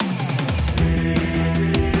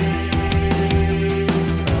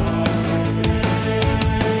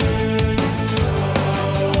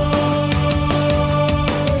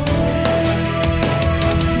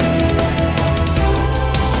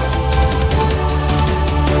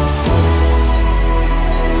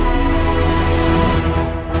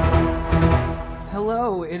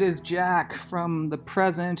Jack from the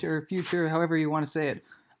present or future, however you want to say it.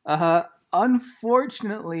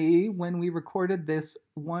 Unfortunately, when we recorded this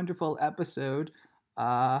wonderful episode,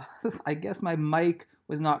 I guess my mic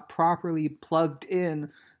was not properly plugged in.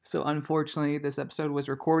 So, unfortunately, this episode was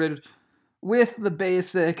recorded with the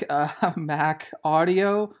basic Mac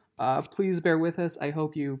audio. Please bear with us. I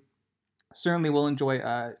hope you certainly will enjoy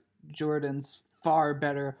Jordan's far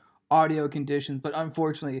better audio conditions, but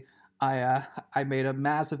unfortunately, I made a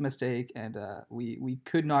massive mistake, and we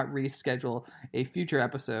could not reschedule a future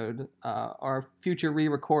episode or future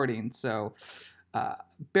re-recording. So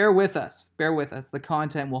bear with us. Bear with us. The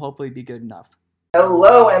content will hopefully be good enough.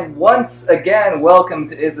 Hello, and once again, welcome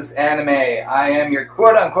to Is This Anime? I am your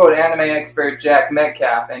quote-unquote anime expert, Jack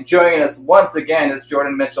Metcalf, and joining us once again is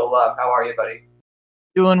Jordan Mitchell-Love. How are you, buddy?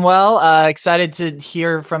 Doing well. Excited to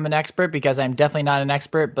hear from an expert because I'm definitely not an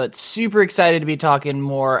expert, but super excited to be talking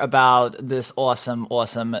more about this awesome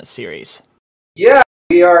series. Yeah,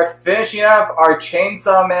 we are finishing up our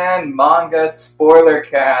Chainsaw Man manga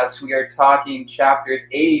Spoilercast. We are talking chapters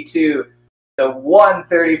 82 to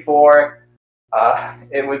 134.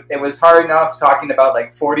 It was hard enough talking about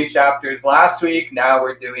like 40 chapters last week. Now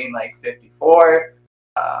we're doing like 54.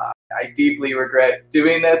 I deeply regret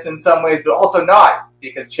doing this in some ways, but also not,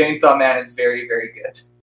 because Chainsaw Man is very, very good.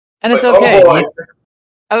 And it's okay.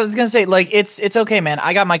 I was gonna say, like, it's okay, man.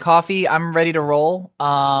 I got my coffee. I'm ready to roll.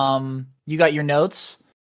 You got your notes.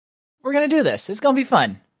 We're gonna do this. It's gonna be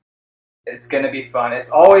fun. It's gonna be fun. It's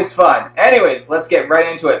always fun. Anyways, let's get right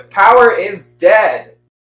into it. Power is dead.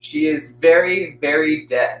 She is very, very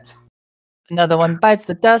dead. Another one bites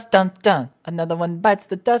the dust, dun dun. Another one bites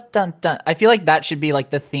the dust, dun dun. I feel like that should be like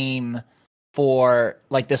the theme for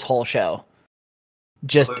like this whole show.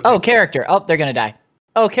 Just, oh, character, oh, they're gonna die.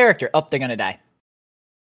 Oh, character, oh, they're gonna die.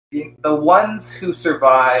 The ones who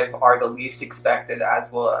survive are the least expected,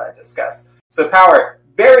 as we'll discuss. So Power,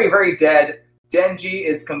 very, very dead. Denji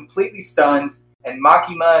is completely stunned, and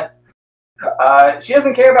Makima, she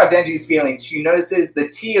doesn't care about Denji's feelings. She notices the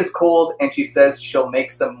tea is cold, and she says she'll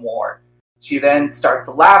make some more. She then starts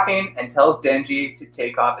laughing and tells Denji to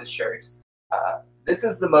take off his shirt. This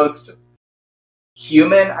is the most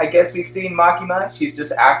human, I guess, we've seen Makima. She's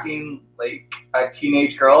just acting like a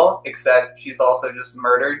teenage girl, except she's also just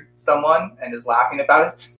murdered someone and is laughing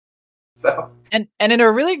about it. So and in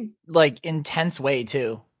a really like intense way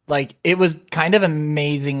too. Like, it was kind of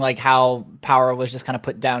amazing, like how Power was just kind of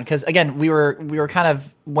put down. Because again, we were kind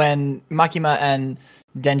of, when Makima and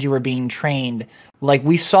Denji were being trained, like,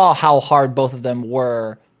 we saw how hard both of them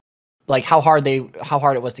were, like how hard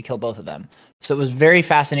it was to kill both of them. So it was very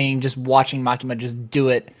fascinating just watching Makima just do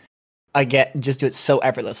it so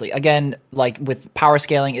effortlessly. Again, like with power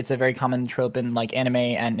scaling, it's a very common trope in like anime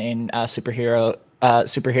and in superhero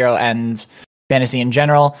and fantasy in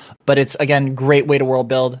general. But it's, again, great way to world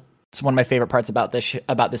build. It's one of my favorite parts about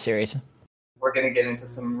this series. We're gonna get into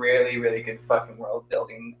some really, really good fucking world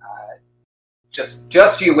building.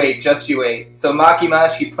 Just you wait. So Makima,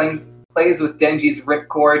 she plays with Denji's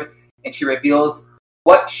ripcord, and she reveals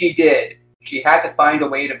what she did. She had to find a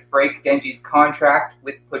way to break Denji's contract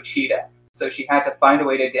with Pochita. So she had to find a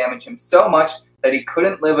way to damage him so much that he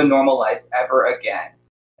couldn't live a normal life ever again.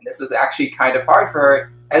 And this was actually kind of hard for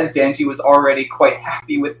her, as Denji was already quite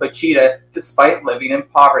happy with Pochita despite living in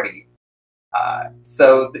poverty.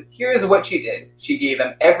 Here's what she did. She gave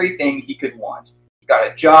him everything he could want. He got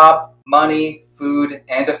a job, money, food,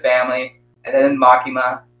 and a family, and then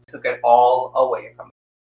Makima took it all away from him.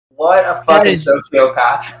 What a fucking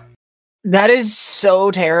sociopath. That is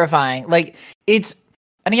so terrifying. Like, and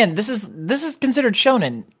again, this is considered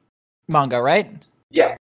shonen manga, right?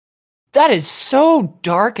 Yeah. That is so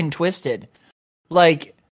dark and twisted.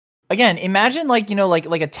 Like, again, imagine like a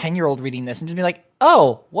 10-year-old reading this and just be like,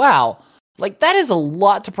 oh, wow. Like, that is a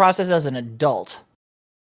lot to process as an adult.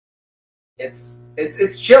 It's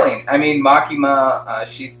chilling. I mean, Makima,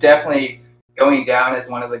 she's definitely going down as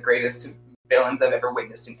one of the greatest villains I've ever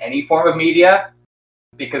witnessed in any form of media.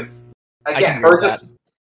 Because, again,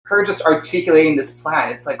 her just articulating this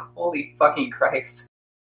plan, it's like, holy fucking Christ.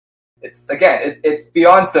 It's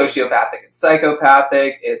beyond sociopathic. It's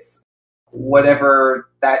psychopathic. It's whatever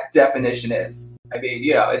that definition is. I mean,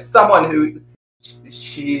 it's someone who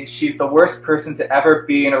she's the worst person to ever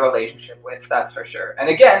be in a relationship with, that's for sure. And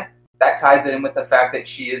again, that ties in with the fact that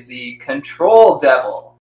she is the control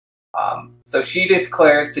devil. So she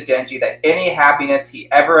declares to Denji that any happiness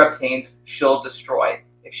he ever obtains, she'll destroy.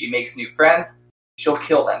 If she makes new friends, she'll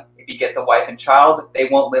kill them. If he gets a wife and child, they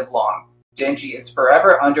won't live long. Denji is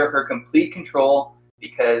forever under her complete control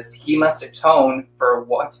because he must atone for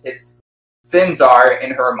what his sins are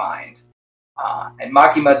in her mind. And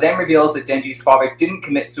Makima then reveals that Denji's father didn't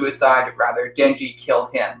commit suicide, rather Denji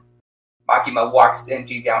killed him. Makima walks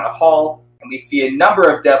Denji down a hall, and we see a number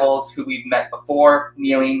of devils who we've met before,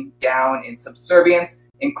 kneeling down in subservience,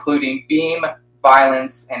 including Beam,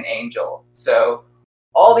 Violence, and Angel. So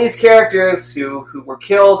all these characters who were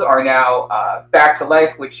killed are now back to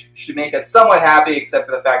life, which should make us somewhat happy, except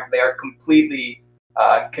for the fact that they are completely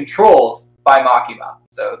controlled by Makima.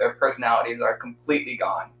 So their personalities are completely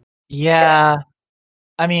gone. Yeah.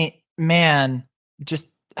 I mean, man, just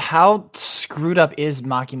how screwed up is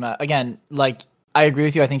Makima? Again, like, I agree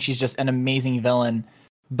with you. I think she's just an amazing villain,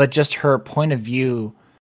 but just her point of view,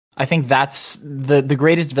 I think that's the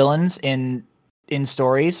greatest villains in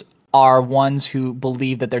stories are ones who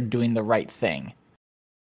believe that they're doing the right thing.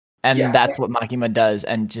 And that's what Makima does.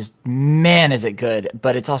 And just, man, is it good.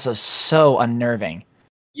 But it's also so unnerving.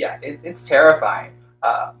 Yeah, it's terrifying.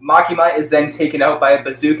 Makima is then taken out by a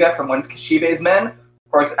bazooka from one of Kishibe's men.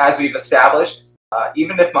 Of course, as we've established,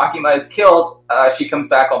 even if Makima is killed, she comes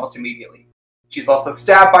back almost immediately. She's also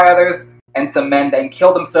stabbed by others, and some men then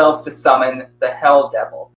kill themselves to summon the Hell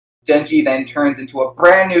Devil. Denji then turns into a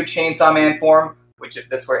brand new Chainsaw Man form, which if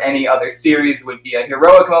this were any other series would be a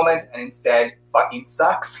heroic moment, and instead fucking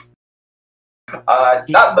sucks. Not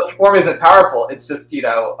the form isn't powerful, it's just,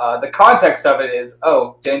 the context of it is,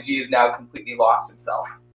 Denji is now completely lost himself.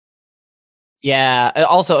 Yeah,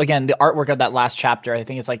 also, again, the artwork of that last chapter, I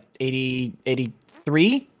think it's like 80,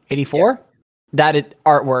 83, 84? Yeah. That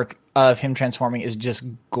artwork of him transforming is just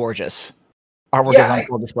gorgeous. Artwork is on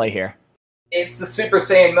full display here. It's the Super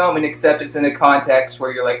Saiyan moment, except it's in a context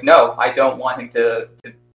where you're like, no, I don't want him to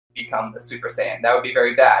become the Super Saiyan. That would be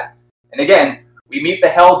very bad. And again, we meet the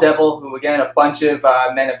Hell Devil, who again, a bunch of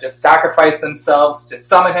men have just sacrificed themselves to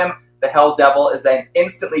summon him. The Hell Devil is then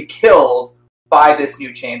instantly killed by this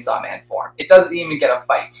new Chainsaw Man form. It doesn't even get a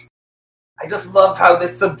fight. I just love how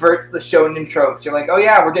this subverts the shonen tropes. You're like, oh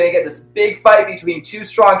yeah, we're gonna get this big fight between two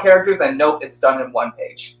strong characters, and nope, it's done in one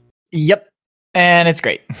page. Yep, and it's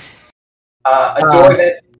great.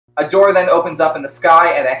 A door then opens up in the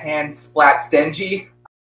sky, and a hand splats Denji.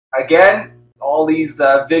 Again, all these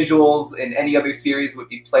visuals in any other series would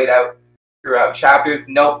be played out throughout chapters.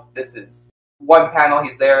 Nope, this is one panel,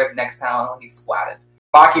 he's there, the next panel, he's splatted.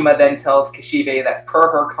 Makima then tells Kishibe that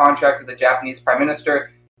per her contract with the Japanese Prime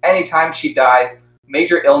Minister, anytime she dies,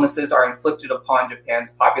 major illnesses are inflicted upon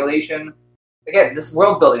Japan's population. Again, this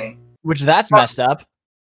world building. Which that's messed up.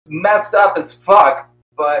 It's messed up as fuck,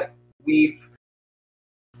 but it's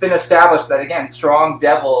been established that, again, strong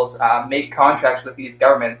devils make contracts with these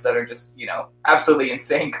governments that are just, absolutely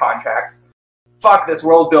insane contracts. Fuck this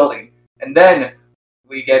world building. And then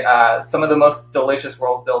we get some of the most delicious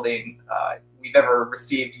world building we've ever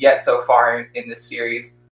received yet so far in this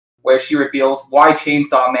series, where she reveals why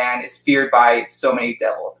Chainsaw Man is feared by so many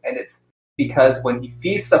devils. And it's because when he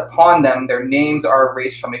feasts upon them, their names are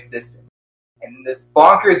erased from existence. And in this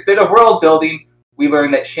bonkers bit of world building, we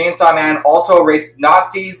learn that Chainsaw Man also erased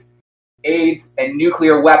Nazis, AIDS, and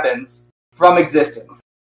nuclear weapons from existence.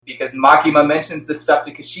 Because Makima mentions this stuff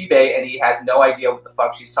to Kishibe, and he has no idea what the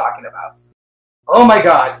fuck she's talking about. Oh my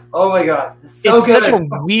god. It's so good. Such a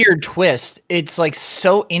weird twist. It's like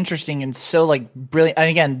so interesting and so like brilliant.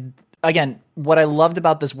 And again, what I loved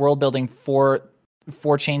about this world building for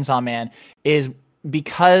Chainsaw Man is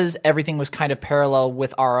because everything was kind of parallel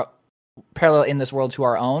in this world to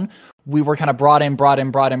our own, we were kind of brought in,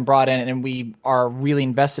 and we are really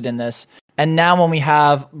invested in this. And now when we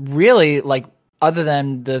have really, like, other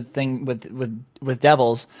than the thing with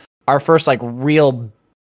devils, our first like real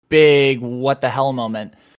big what the hell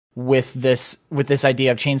moment with this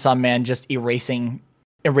idea of Chainsaw Man just erasing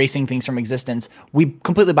things from existence, we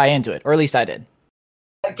completely buy into it, or at least I did.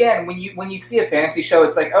 Again, when you see a fantasy show,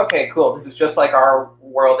 it's like, okay, cool, this is just like our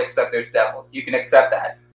world except there's devils. You can accept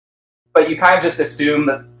that. But you kind of just assume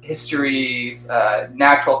that history's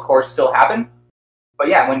natural course still happened. But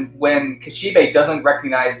yeah, when Kishibe doesn't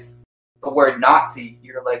recognize the word Nazi,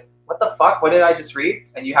 you're like, what the fuck? What did I just read?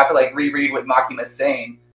 And you have to like reread what Makima's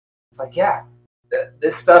saying. It's like, yeah,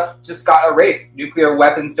 this stuff just got erased. Nuclear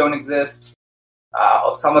weapons don't exist.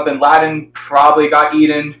 Osama bin Laden probably got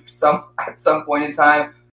eaten at some point in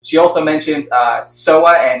time. She also mentions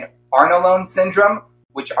SOA and Arnolone syndrome,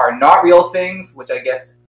 which are not real things, which I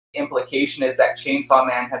guess implication is that Chainsaw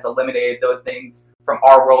Man has eliminated those things from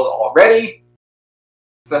our world already.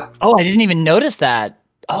 So, I didn't even notice that.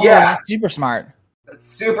 Oh, yeah, that's super smart. It's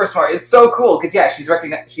super smart. It's so cool because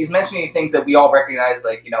she's mentioning things that we all recognize,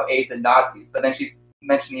 like AIDS and Nazis, but then she's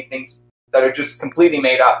mentioning things that are just completely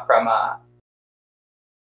made up from.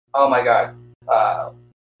 Oh my god,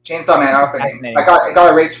 Chainsaw Man. I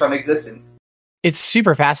got erased from existence. It's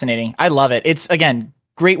super fascinating. I love it. It's, again,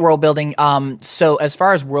 great world building. So as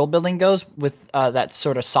far as world building goes, with that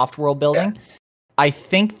sort of soft world building, I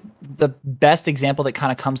think the best example that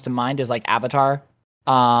kind of comes to mind is like Avatar,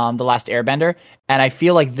 The Last Airbender, and I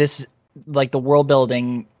feel like this, like the world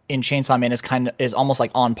building in Chainsaw Man is almost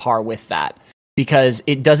like on par with that, because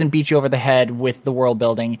it doesn't beat you over the head with the world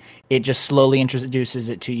building. It just slowly introduces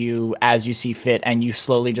it to you as you see fit, and you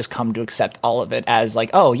slowly just come to accept all of it as like,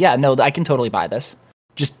 oh yeah, no, I can totally buy this.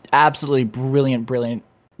 Just absolutely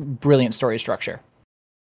brilliant story structure.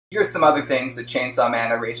 Here's some other things that Chainsaw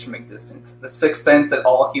Man erased from existence. The sixth sense that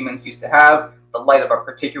all humans used to have, the light of a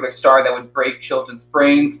particular star that would break children's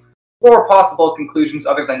brains, or possible conclusions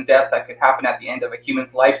other than death that could happen at the end of a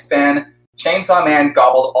human's lifespan. Chainsaw Man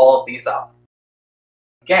gobbled all of these up.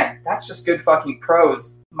 Again, that's just good fucking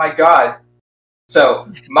prose. My god.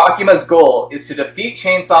 So, Makima's goal is to defeat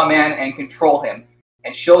Chainsaw Man and control him,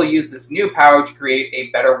 and she'll use this new power to create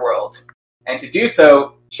a better world. And to do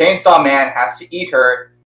so, Chainsaw Man has to eat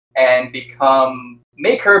her and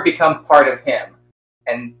make her become part of him.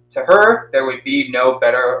 And to her, there would be no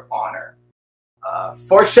better honor.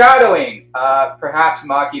 Foreshadowing! Perhaps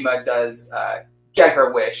Makima does get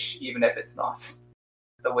her wish, even if it's not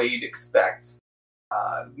the way you'd expect.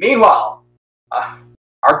 Meanwhile,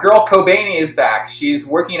 our girl Kobani is back. She's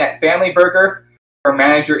working at Family Burger. Her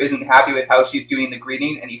manager isn't happy with how she's doing the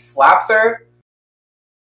greeting, and he slaps her.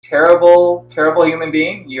 Terrible, terrible human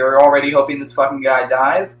being. You're already hoping this fucking guy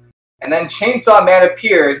dies. And then Chainsaw Man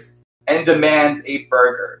appears and demands a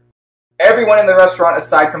burger. Everyone in the restaurant,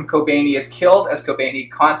 aside from Kobani, is killed as Kobani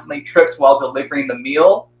constantly trips while delivering the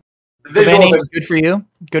meal. The visuals are good for you.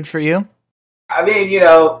 Good for you. I mean,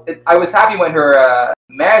 I was happy when her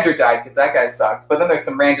manager died because that guy sucked. But then there's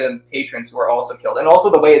some random patrons who are also killed. And also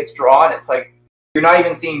the way it's drawn, it's like you're not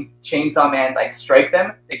even seeing Chainsaw Man like strike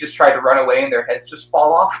them. They just try to run away and their heads just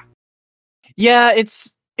fall off. Yeah,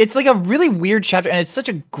 it's like a really weird chapter, and it's such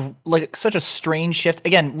a strange shift.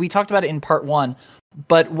 Again, we talked about it in part 1,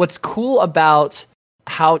 but what's cool about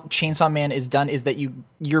how Chainsaw Man is done is that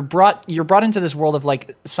you're brought into this world of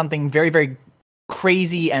like something very, very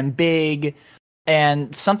crazy and big,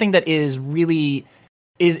 and something that is really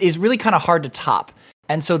kind of hard to top.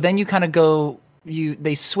 And so then you kind of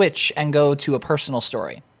they switch and go to a personal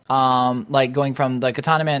story. Like going from the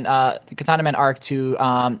Katana Man arc to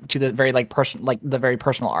the very the very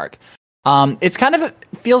personal arc. It's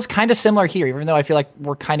feels kind of similar here, even though I feel like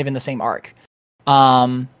we're kind of in the same arc.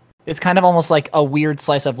 It's kind of almost like a weird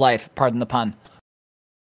slice of life, pardon the pun.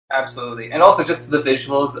 Absolutely. And also just the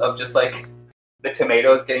visuals of just like the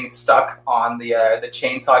tomatoes getting stuck on the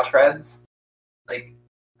chainsaw treads. Like,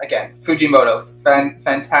 again, Fujimoto,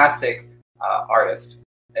 fantastic artist.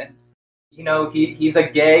 And he's a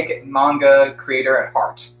gag manga creator at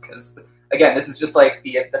heart. Because, again, this is just like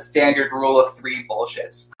the standard rule of 3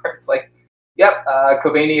 bullshit. It's like, yep,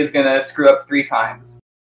 Kobani is going to screw up 3 times.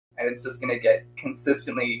 And it's just going to get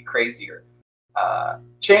consistently crazier.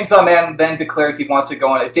 Chainsaw Man then declares he wants to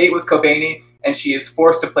go on a date with Kobani, and she is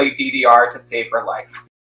forced to play DDR to save her life.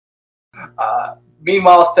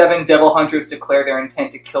 Meanwhile, 7 devil hunters declare their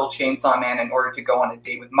intent to kill Chainsaw Man in order to go on a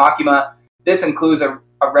date with Makima. This includes a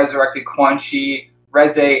resurrected Quan Chi,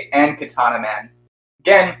 Reze, and Katana Man.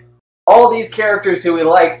 Again, all these characters who we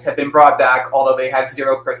liked have been brought back, although they have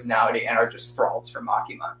 0 personality and are just thralls for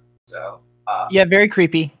Makima. So, yeah, very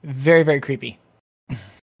creepy. Very, very creepy.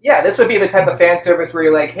 Yeah, this would be the type of fan service where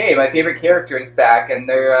you're like, hey, my favorite character is back, and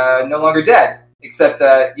they're no longer dead. Except,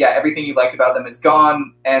 everything you liked about them is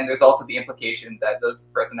gone, and there's also the implication that those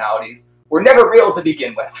personalities were never real to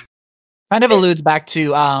begin with. Kind of alludes back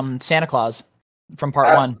to Santa Claus from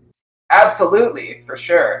part 1. Absolutely, for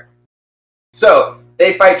sure. So,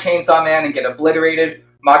 they fight Chainsaw Man and get obliterated.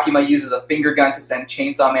 Makima uses a finger gun to send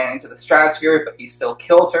Chainsaw Man into the stratosphere, but he still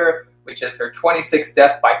kills her, which is her 26th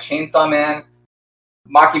death by Chainsaw Man.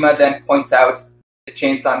 Makima then points out to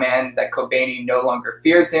Chainsaw Man that Kobani no longer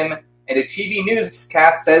fears him, and a TV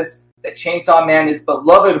newscast says that Chainsaw Man is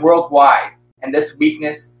beloved worldwide, and this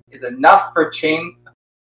weakness is enough for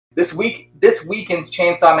This weakens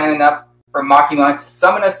Chainsaw Man enough for Makima to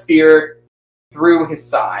summon a spear through his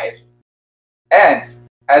side. And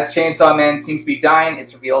as Chainsaw Man seems to be dying,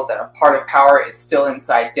 it's revealed that a part of power is still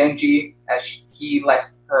inside Denji, as she let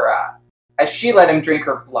him drink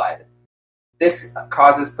her blood. This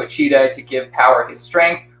causes Pochita to give Power his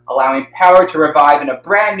strength, allowing Power to revive in a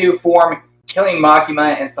brand new form, killing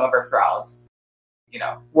Makima and some of her thralls.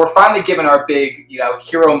 We're finally given our big,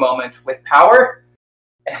 hero moment with Power,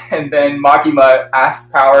 and then Makima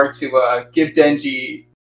asks Power to give Denji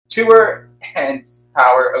to her, and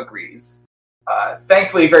Power agrees.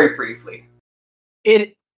 Thankfully, very briefly.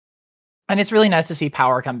 And it's really nice to see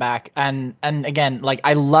Power come back. And again, like,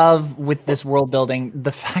 I love with this world building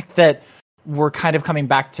the fact that we're kind of coming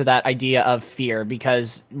back to that idea of fear,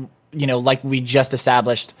 because, you know, like we just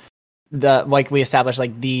established, like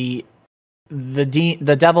the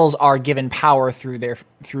devils are given power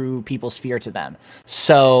through people's fear to them.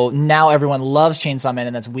 So now everyone loves Chainsaw Man,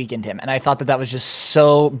 and that's weakened him. And I thought that was just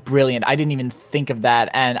so brilliant. I didn't even think of that,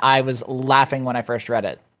 and I was laughing when I first read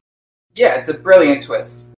it. Yeah, it's a brilliant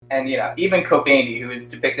twist. And, you know, even Kobani, who is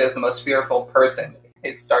depicted as the most fearful person,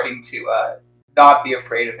 is starting to not be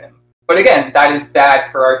afraid of him. But again, that is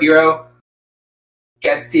bad for our hero.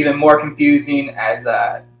 Gets even more confusing as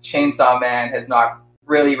Chainsaw Man has not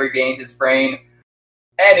really regained his brain.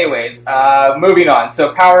 Anyways, moving on.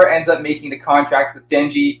 So Power ends up making the contract with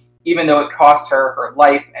Denji, even though it costs her her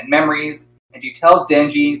life and memories, and she tells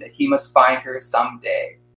Denji that he must find her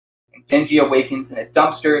someday. And Denji awakens in a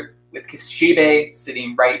dumpster, with Kishibe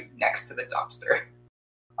sitting right next to the dumpster.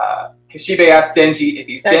 Kishibe asks Denji if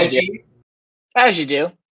he's Denji. As you do.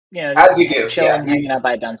 You know, as you do. Chilling, hanging out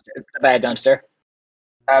by a dumpster.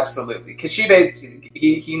 Absolutely. Kishibe,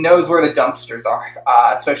 he knows where the dumpsters are,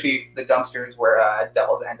 especially the dumpsters where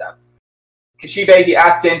devils end up. Kishibe, he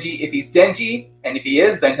asks Denji if he's Denji, and if he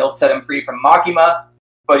is, then he'll set him free from Makima,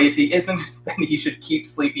 but if he isn't, then he should keep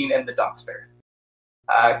sleeping in the dumpster.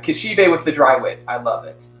 Kishibe with the dry wit. I love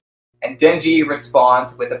it. And Denji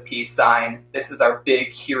responds with a peace sign. This is our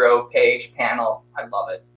big hero page panel. I love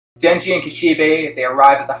it. Denji and Kishibe, they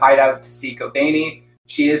arrive at the hideout to see Kobani.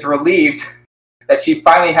 She is relieved that she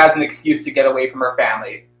finally has an excuse to get away from her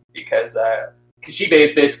family, because Kishibe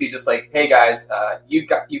is basically just like, hey guys, you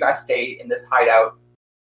guys stay in this hideout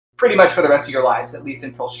pretty much for the rest of your lives, at least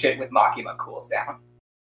until shit with Makima cools down.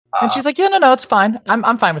 And she's like, yeah, no, it's fine.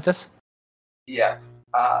 I'm fine with this. Yeah.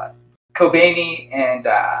 Kobani and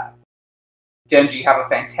Denji have a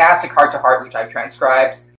fantastic heart-to-heart, which I've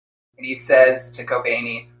transcribed, and he says to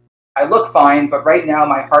Kobani, I look fine, but right now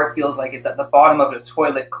my heart feels like it's at the bottom of the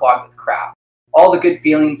toilet clogged with crap. All the good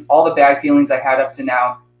feelings, all the bad feelings I had up to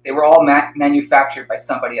now, they were all manufactured by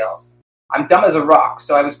somebody else. I'm dumb as a rock,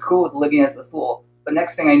 so I was cool with living as a fool, but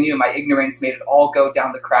next thing I knew, my ignorance made it all go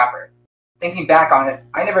down the crapper. Thinking back on it,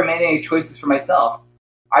 I never made any choices for myself.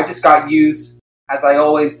 I just got used,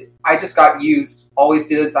 always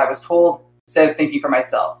did as I was told, instead of thinking for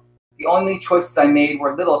myself. The only choices I made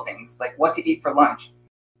were little things, like what to eat for lunch.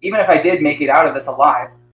 Even if I did make it out of this alive,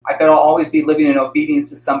 I bet I'll always be living in obedience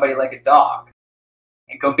to somebody like a dog.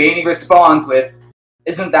 And Kobani responds with,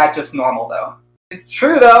 isn't that just normal, though? It's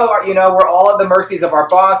true, though. You know, we're all at the mercies of our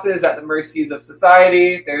bosses, at the mercies of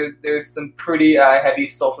society. There's some pretty heavy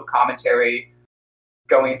social commentary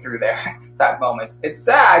going through there at that moment. It's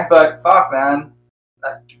sad, but fuck, man.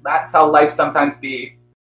 That's how life sometimes be.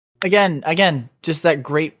 Again, just that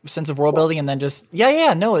great sense of world building, and then just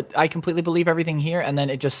I completely believe everything here, and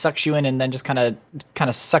then it just sucks you in, and then just kind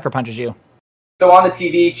of sucker punches you. So on the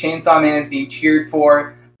TV, Chainsaw Man is being cheered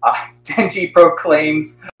for. Denji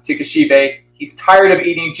proclaims to Kishibe he's tired of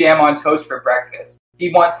eating jam on toast for breakfast.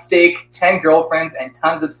 He wants steak, 10 girlfriends, and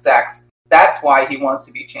tons of sex. That's why he wants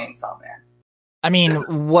to be Chainsaw Man. I mean,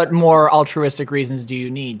 what more altruistic reasons do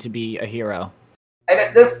you need to be a hero? And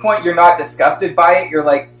at this point, you're not disgusted by it. You're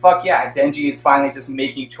like, fuck yeah, Denji is finally just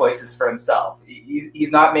making choices for himself.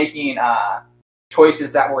 He's not making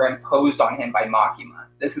choices that were imposed on him by Makima.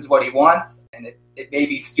 This is what he wants, and it may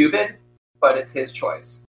be stupid, but it's his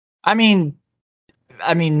choice. I mean,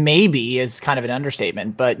 maybe is kind of an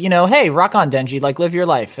understatement, but, you know, hey, rock on, Denji. Like, live your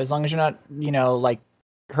life, as long as you're not, you know, like,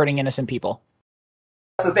 hurting innocent people.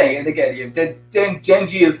 That's the thing, and again,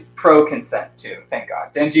 Denji is pro-consent, too, thank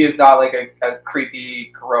God. Denji is not like a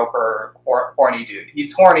creepy, groper, horny dude.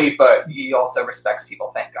 He's horny, but he also respects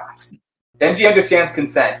people, thank God. Denji understands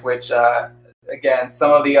consent, which, again,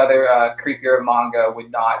 some of the other creepier manga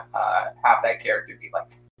would not have that character be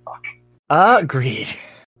like, fuck. Agreed.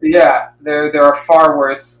 Yeah, there are far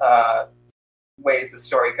worse ways the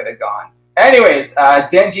story could have gone. Anyways,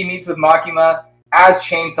 Denji meets with Makima as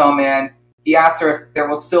Chainsaw Man. He asks her if there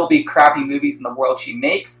will still be crappy movies in the world she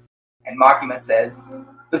makes, and Makima says,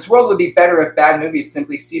 this world would be better if bad movies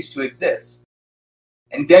simply ceased to exist.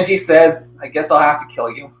 And Denji says, I guess I'll have to kill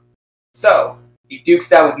you. So, he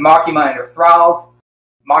dukes out with Makima and her thralls.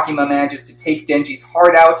 Makima manages to take Denji's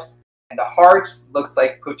heart out, and the heart looks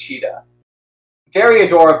like Pochita. Very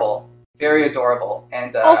adorable. Very adorable.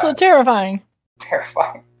 And also terrifying.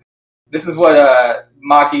 Terrifying. This is what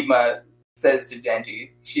Makima says to Denji.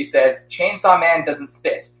 She says, Chainsaw Man doesn't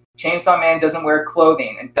spit. Chainsaw Man doesn't wear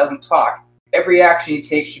clothing and doesn't talk. Every action he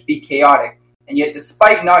takes should be chaotic. And yet,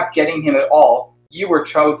 despite not getting him at all, you were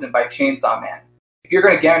chosen by Chainsaw Man. If you're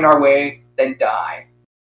going to get in our way, then die.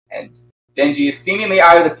 And Denji is seemingly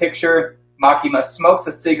out of the picture. Makima smokes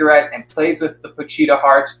a cigarette and plays with the Pochita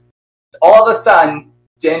heart. All of a sudden,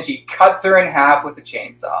 Denji cuts her in half with a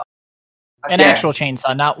chainsaw. An actual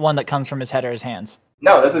chainsaw, not one that comes from his head or his hands.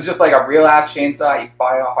 No, this is just like a real-ass chainsaw you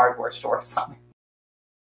buy at a hardware store or something.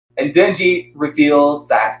 And Denji reveals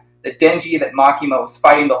that the Denji that Makima was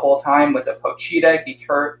fighting the whole time was a Pochita he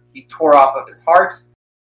tore off of his heart.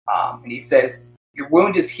 And he says, "Your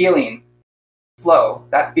wound is healing slow.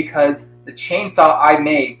 That's because the chainsaw I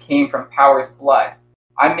made came from Power's blood.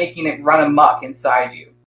 I'm making it run amok inside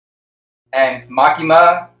you." And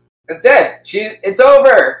Makima is dead. It's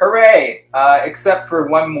over. Hooray! Except for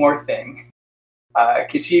one more thing.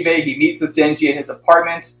 Kishibe, he meets with Denji at his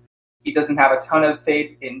apartment. He doesn't have a ton of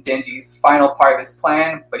faith in Denji's final part of his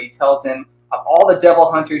plan, but he tells him of all the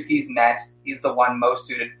devil hunters he's met, he's the one most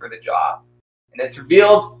suited for the job. And it's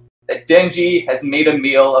revealed that Denji has made a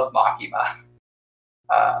meal of Makima.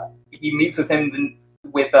 He meets with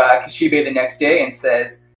Kishibe the next day and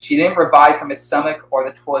says she didn't revive from his stomach or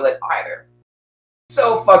the toilet either.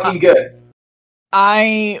 So fucking good.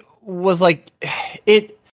 I was like,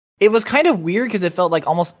 it was kind of weird because it felt like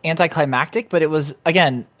almost anticlimactic, but it was,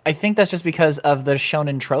 again, I think that's just because of the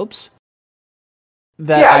shonen tropes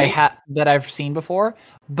that I've seen before.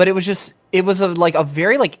 But it was a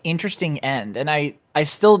very like interesting end, and I'm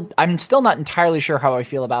still not entirely sure how I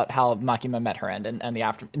feel about how Makima met her end and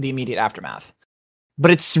the immediate aftermath. But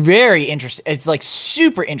it's very interesting. It's like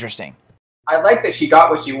super interesting. I like that she got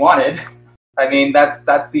what she wanted. I mean,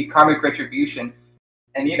 that's the karmic retribution,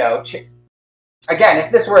 and again,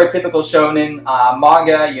 if this were a typical shonen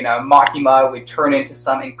manga, Makima would turn into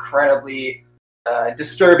some incredibly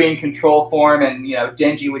disturbing control form, and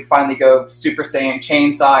Denji would finally go Super Saiyan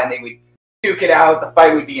Chainsaw, and they would duke it out. The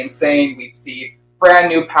fight would be insane. We'd see brand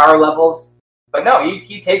new power levels. But no,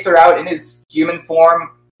 he takes her out in his human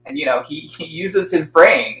form, and he uses his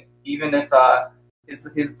brain, even if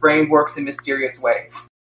his brain works in mysterious ways.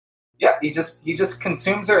 Yeah, he just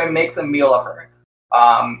consumes her and makes a meal of her.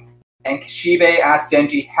 And Kishibe asks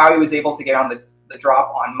Denji how he was able to get on the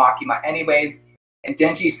drop on Makima anyways, and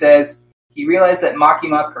Denji says he realized that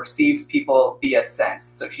Makima perceives people via scent,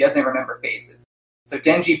 so she doesn't remember faces. So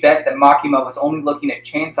Denji bet that Makima was only looking at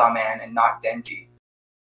Chainsaw Man and not Denji.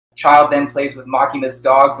 The child then plays with Makima's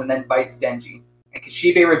dogs and then bites Denji. And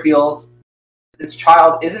Kishibe reveals that this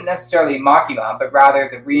child isn't necessarily Makima, but rather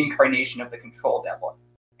the reincarnation of the Control Devil.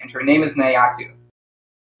 And her name is Nayatu.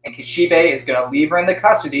 And Kishibe is going to leave her in the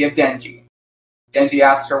custody of Denji. Denji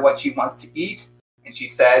asks her what she wants to eat, and she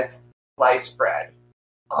says, sliced bread.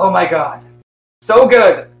 Oh my god. So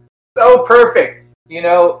good. So perfect.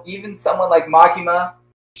 Even someone like Makima,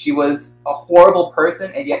 she was a horrible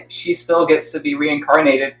person, and yet she still gets to be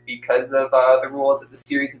reincarnated because of the rules that the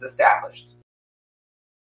series has established.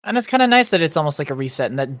 And it's kind of nice that it's almost like a reset,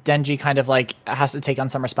 and that Denji kind of like has to take on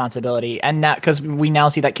some responsibility, and now because we now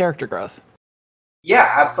see that character growth.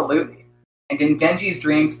 Yeah, absolutely. And in Denji's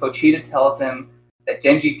dreams, Pochita tells him that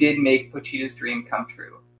Denji did make Pochita's dream come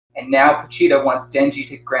true. And now Pochita wants Denji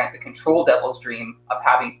to grant the Control Devil's dream of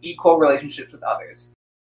having equal relationships with others.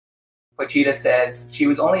 Pochita says she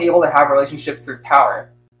was only able to have relationships through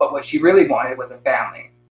power, but what she really wanted was a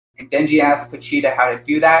family. And Denji asks Pochita how to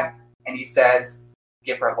do that, and he says,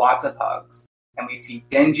 give her lots of hugs. And we see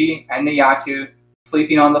Denji and Nayatu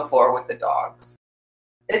sleeping on the floor with the dogs.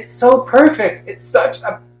 It's so perfect. It's such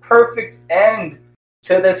a perfect end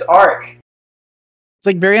to this arc. It's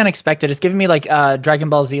like very unexpected. It's giving me like Dragon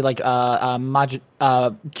Ball Z, like Kid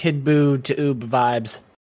Buu to Oob vibes.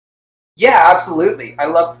 Yeah, absolutely. I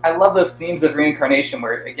love those themes of reincarnation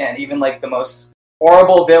where, again, even like the most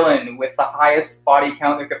horrible villain with the highest body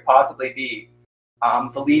count there could possibly be,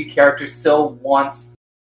 the lead character still wants,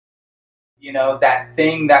 that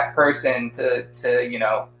thing, that person to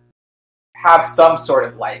have some sort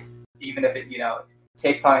of life, even if it,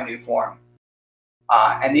 takes on a new form.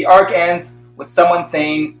 And the arc ends with someone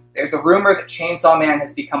saying, there's a rumor that Chainsaw Man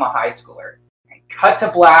has become a high schooler. And cut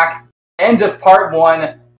to black, end of part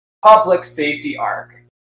 1, public safety arc.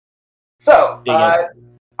 So,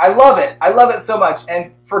 I love it. I love it so much.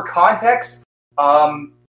 And for context,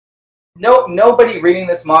 nobody reading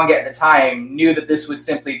this manga at the time knew that this was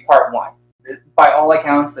simply part 1. By all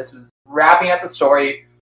accounts, this was wrapping up the story,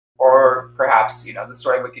 or perhaps, the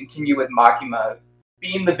story would continue with Makima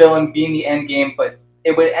being the villain, being the end game, but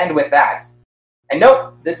it would end with that. And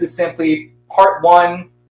nope, this is simply part 1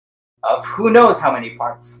 of who knows how many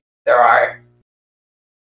parts there are.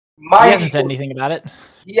 He hasn't said anything about it.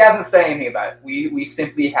 He hasn't said anything about it. We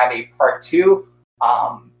simply have a part 2.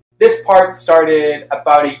 this part started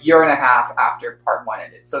about a year and a half after part 1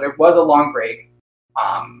 ended. So there was a long break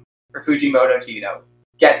for Fujimoto to,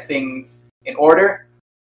 get things in order.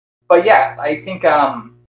 But yeah, I think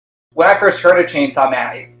when I first heard of Chainsaw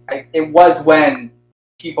Man, it was when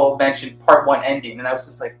people mentioned part 1 ending, and I was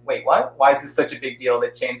just like, wait, what? Why is this such a big deal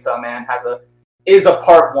that Chainsaw Man is a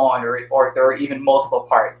part 1, or there are even multiple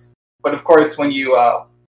parts? But of course, when you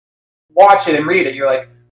watch it and read it, you're like,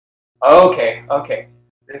 okay,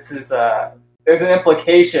 this is there's an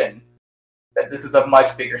implication that this is a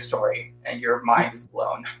much bigger story, and your mind is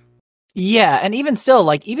blown. Yeah, and even still,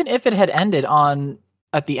 like, even if it had ended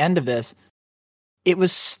at the end of this,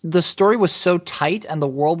 the story was so tight and the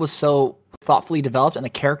world was so thoughtfully developed and the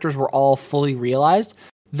characters were all fully realized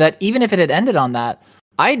that even if it had ended on that,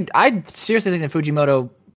 I seriously think that Fujimoto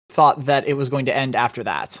thought that it was going to end after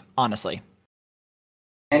that, honestly.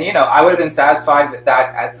 And, I would have been satisfied with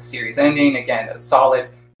that as the series ending. Again, a solid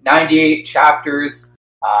 98 chapters,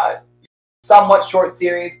 somewhat short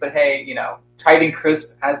series, but hey, tight and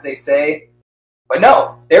crisp, as they say. But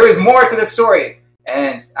no, there is more to the story.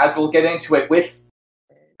 And as we'll get into it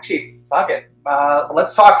actually, fuck it.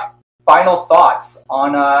 Let's talk final thoughts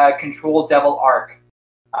on Control Devil Arc.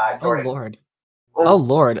 Jordan. Oh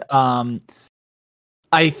Lord. I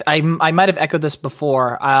might have echoed this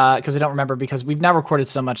before because I don't remember, because we've now recorded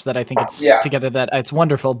so much that I think it's together that it's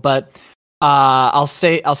wonderful. But I'll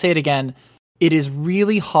say it again. It is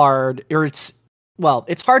really hard, it's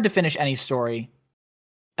hard to finish any story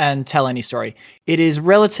and tell any story. It is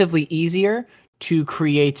relatively easier to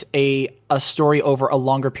create a story over a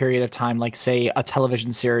longer period of time, like say a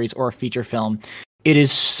television series or a feature film. It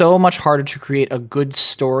is so much harder to create a good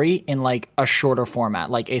story in like a shorter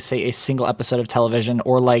format, like a single episode of television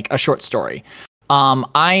or like a short story.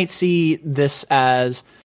 I see this as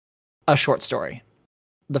a short story.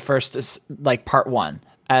 The first is like part 1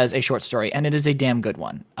 as a short story, and it is a damn good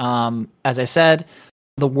one. As I said,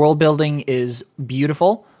 the world building is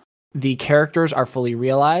beautiful. The characters are fully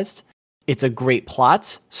realized. It's a great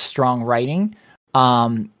plot, strong writing.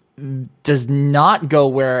 Does not go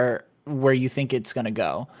where you think it's going to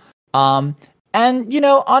go. And,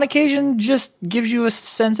 on occasion just gives you a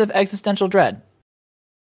sense of existential dread.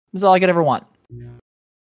 That's all I could ever want.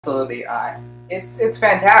 Absolutely. It's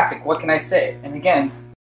fantastic. What can I say? And again,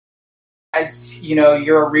 as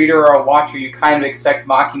you're a reader or a watcher, you kind of expect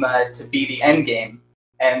Makima to be the end game,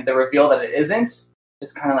 and the reveal that it isn't,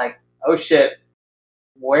 just kind of like, oh shit,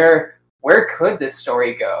 where could this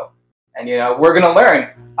story go? And we're gonna learn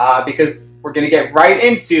because we're gonna get right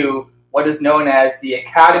into what is known as the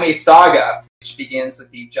Academy Saga, which begins with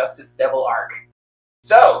the Justice Devil arc.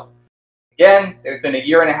 So, again, there's been a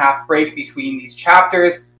year and a half break between these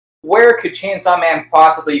chapters. Where could Chainsaw Man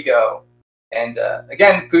possibly go? And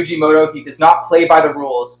again, Fujimoto, he does not play by the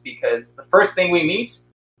rules, because the first thing we meet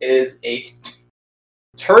is a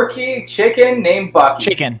chicken named Bucky.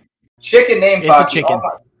 Chicken named Bucky. It's a chicken.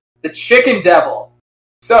 Oh, the Chicken Devil.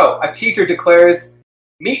 So, a teacher declares,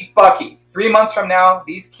 meet Bucky. 3 months from now,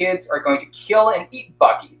 these kids are going to kill and eat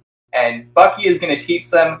Bucky. And Bucky is going to teach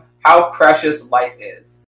them how precious life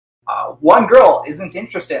is. One girl isn't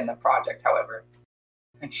interested in the project, however.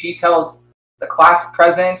 And she tells the class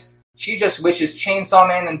president she just wishes Chainsaw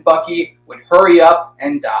Man and Bucky would hurry up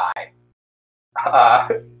and die.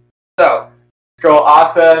 So, this girl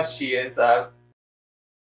Asa, she is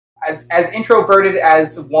as introverted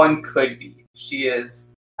as one could be. She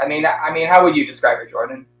is. I mean, how would you describe her,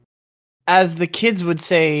 Jordan? As the kids would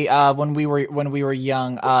say when we were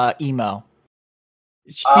young, emo.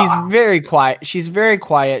 She's very quiet. She's very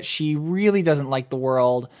quiet. She really doesn't like the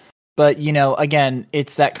world. But, again,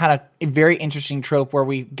 it's that kind of very interesting trope where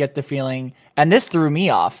we get the feeling, and this threw me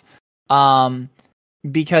off,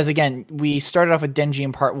 because, again, we started off with Denji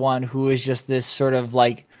in part 1, who is just this sort of,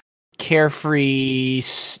 like, carefree,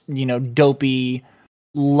 dopey,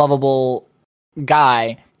 lovable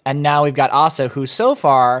guy, and now we've got Asa, who so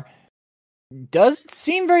far doesn't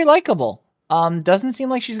seem very likable. Doesn't seem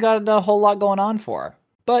like she's got a whole lot going on for her.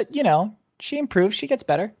 But, she improves, she gets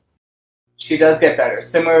better. She does get better.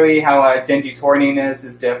 Similarly, how Denji's horniness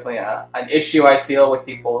is definitely an issue, I feel, with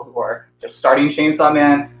people who are just starting Chainsaw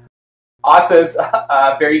Man. Asa's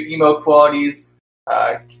very emo qualities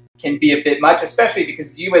can be a bit much, especially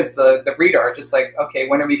because you as the reader are just like, okay,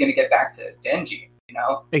 when are we going to get back to Denji?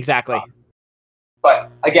 Exactly. But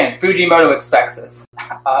again, Fujimoto expects this.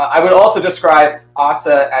 I would also describe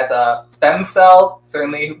Asa as a femcel,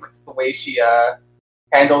 certainly with the way she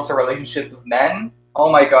handles her relationship with men. Oh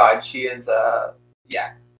my god, she is,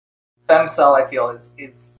 femcel, I feel,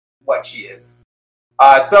 is what she is.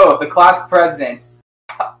 So, the class president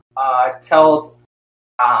tells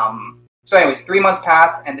So anyways, 3 months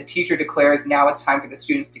pass, and the teacher declares now it's time for the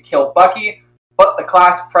students to kill Bucky, but the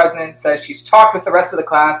class president says she's talked with the rest of the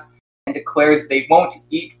class and declares they won't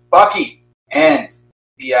eat Bucky, and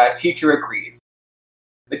the teacher agrees.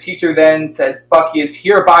 The teacher then says Bucky is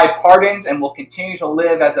hereby pardoned and will continue to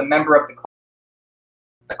live as a member of the class.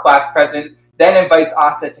 The class president then invites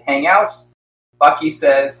Asa to hang out. Bucky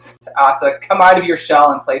says to Asa, come out of your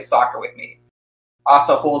shell and play soccer with me.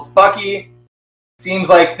 Asa holds Bucky. Seems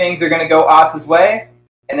like things are going to go Asa's way.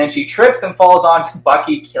 And then she trips and falls onto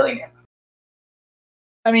Bucky, killing him.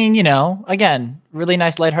 I mean, again, really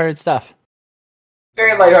nice lighthearted stuff.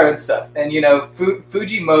 Very lighthearted stuff. And,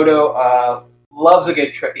 Fujimoto loves a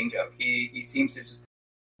good tripping joke. He seems to just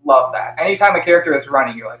love that. Anytime a character is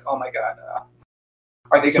running, you're like, oh my god,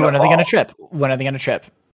 are they going to So when are they going to trip? When are they going to trip?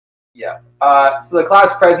 Yeah. So the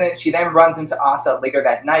class president, she then runs into Asa later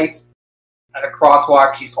that night at a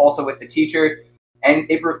crosswalk. She's also with the teacher, and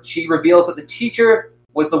she reveals that the teacher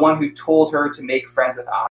was the one who told her to make friends with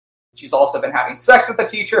Asa. She's also been having sex with the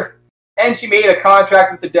teacher, and she made a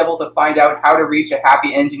contract with the devil to find out how to reach a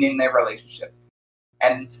happy ending in their relationship.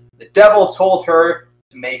 And the devil told her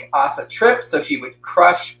to make Asa trip so she would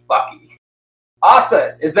crush Bucky.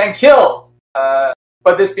 Asa is then killed!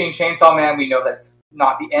 But this being Chainsaw Man, we know that's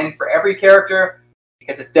not the end for every character,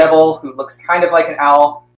 because a devil who looks kind of like an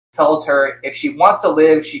owl tells her if she wants to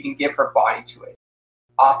live, she can give her body to it.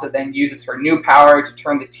 Asa then uses her new power to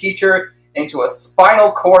turn the teacher into a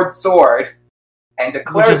spinal cord sword and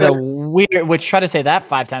declares which try to say that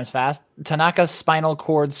 5 times fast. Tanaka's spinal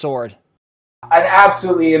cord sword. An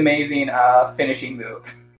absolutely amazing finishing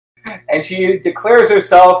move. And she declares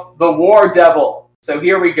herself the War Devil. So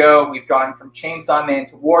here we go. We've gone from Chainsaw Man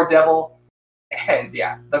to War Devil. And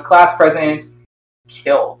yeah, the class president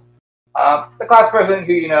killed. The class president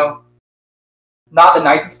who, not the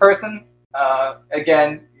nicest person.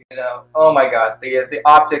 Again, oh my god, the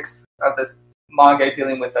optics of this manga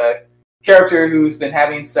dealing with a character who's been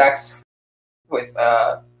having sex with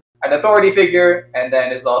an authority figure and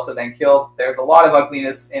then is also then killed. There's a lot of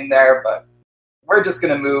ugliness in there, but we're just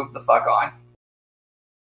going to move the fuck on.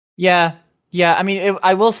 Yeah. I mean,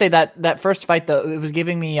 I will say that first fight, though, it was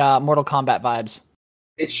giving me Mortal Kombat vibes.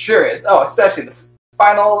 It sure is. Oh, especially the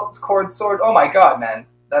spinal cord sword. Oh my god, man.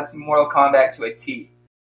 That's Mortal Kombat to a T.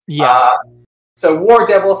 Yeah. So War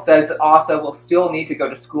Devil says that Asa will still need to go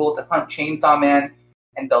to school to hunt Chainsaw Man,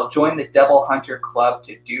 and they'll join the Devil Hunter Club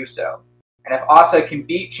to do so. And if Asa can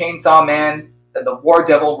beat Chainsaw Man, then the War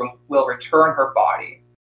Devil will return her body.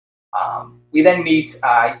 We then meet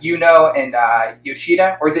Yuno and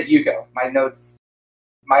Yoshida, or is it Yuko? My notes,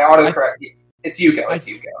 my autocorrect, it's Yuko. It's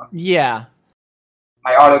Yuko. Yeah.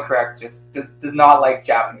 My autocorrect just does not like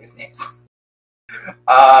Japanese names.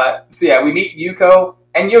 So yeah, we meet Yuko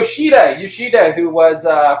and Yoshida. Yoshida, who was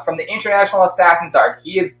from the International Assassins arc,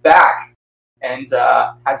 he is back and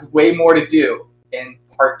has way more to do in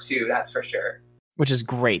part 2. That's for sure. Which is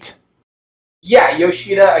great. Yeah,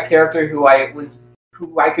 Yoshida, a character who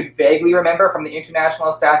I could vaguely remember from the International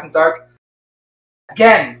Assassins arc.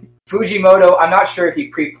 Again, Fujimoto, I'm not sure if he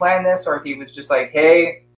pre-planned this or if he was just like,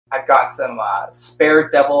 hey, I've got some spare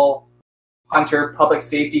Devil Hunter public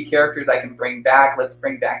safety characters I can bring back. Let's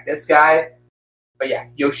bring back this guy. But yeah,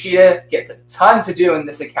 Yoshida gets a ton to do in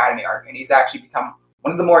this Academy arc, and he's actually become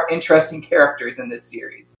one of the more interesting characters in this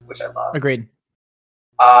series, which I love. Agreed.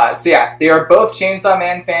 So yeah, they are both Chainsaw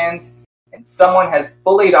Man fans, and someone has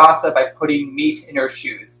bullied Asa by putting meat in her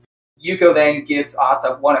shoes. Yuko then gives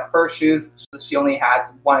Asa one of her shoes, so she only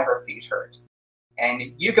has one of her feet hurt. And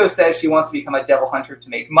Yuko says she wants to become a devil hunter to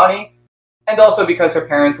make money, and also because her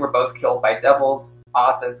parents were both killed by devils.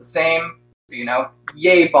 Asa is the same, so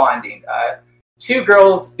yay bonding. 2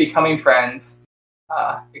 girls becoming friends,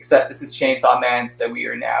 except this is Chainsaw Man, so we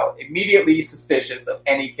are now immediately suspicious of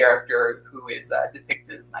any character who is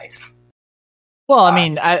depicted as nice. Well, I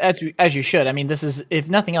mean, as you should. I mean, this is, if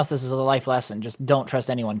nothing else, this is a life lesson. Just don't trust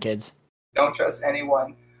anyone, kids. Don't trust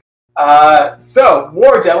anyone. So,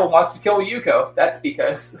 War Devil wants to kill Yuko. That's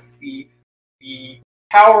because the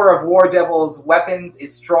power of War Devil's weapons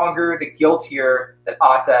is stronger the guiltier that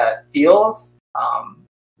Asa feels,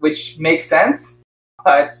 which makes sense.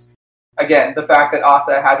 But, again, the fact that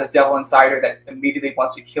Asa has a devil inside her that immediately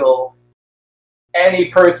wants to kill any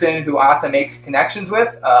person who Asa makes connections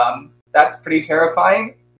with, that's pretty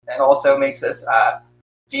terrifying, and also makes us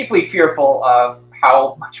deeply fearful of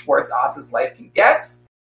how much worse Asa's life can get.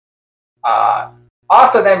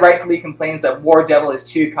 Asa then rightfully complains that War Devil is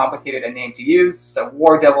too complicated a name to use, so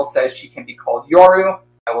War Devil says she can be called Yoru.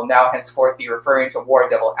 I will now henceforth be referring to War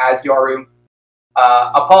Devil as Yoru.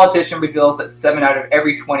 A politician reveals that 7 out of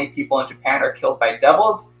every 20 people in Japan are killed by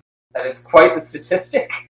devils. That is quite the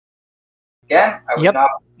statistic. Again, I would not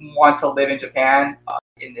want to live in Japan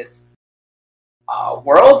in this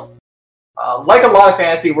world. Like a lot of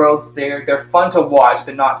fantasy worlds, they're fun to watch,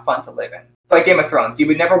 but not fun to live in. It's like Game of Thrones. You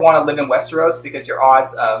would never want to live in Westeros because your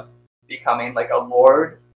odds of becoming like a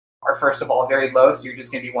lord are first of all very low, so you're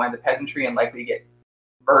just going to be one of the peasantry and likely get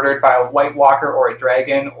murdered by a White Walker or a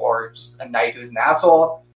dragon or just a knight who's an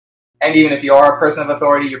asshole. And even if you are a person of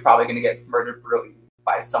authority, you're probably going to get murdered brutally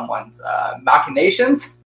by someone's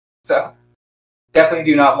machinations. So definitely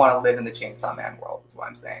do not want to live in the Chainsaw Man world, is what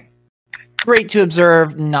I'm saying. Great to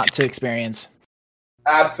observe, not to experience.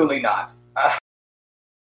 Absolutely not.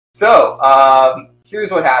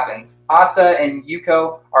 Here's what happens. Asa and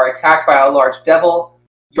Yuko are attacked by a large devil.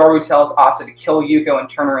 Yoru tells Asa to kill Yuko and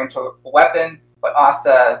turn her into a weapon, but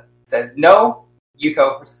Asa says no.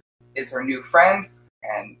 Yuko is her new friend,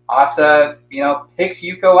 and Asa, picks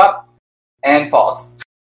Yuko up and falls.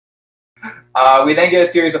 We then get a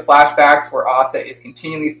series of flashbacks where Asa is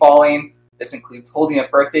continually falling. This includes holding a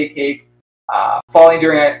birthday cake, falling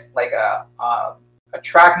during a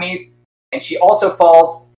track meet, and she also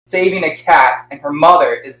falls saving a cat, and her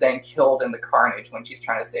mother is then killed in the carnage when she's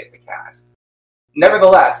trying to save the cat.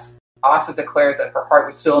 Nevertheless, Asa declares that her heart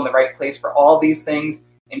was still in the right place for all these things,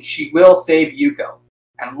 and she will save Yuko.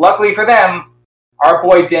 And luckily for them, our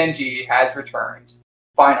boy Denji has returned.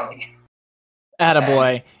 Finally.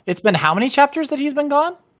 Attaboy. It's been how many chapters that he's been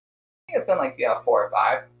gone? I think it's been 4 or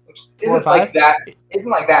 5, which isn't like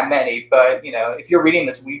that many, but if you're reading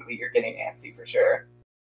this weekly, you're getting antsy for sure.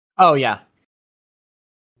 Oh yeah.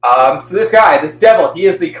 So this guy, this devil, he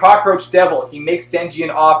is the cockroach devil. He makes Denji an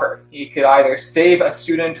offer. He could either save a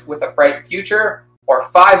student with a bright future, or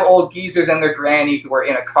 5 old geezers and their granny who are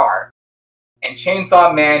in a car. And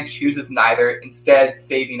Chainsaw Man chooses neither, instead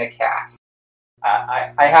saving a cat.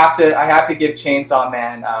 I have to give Chainsaw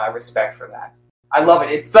Man respect for that. I love it.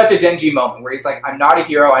 It's such a Denji moment where he's like, I'm not a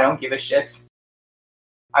hero, I don't give a shit.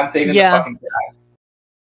 I'm saving the fucking guy.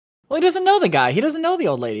 Well, he doesn't know the guy. He doesn't know the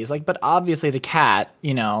old lady. He's like, but obviously the cat,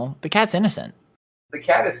 the cat's innocent. The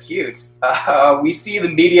cat is cute. We see the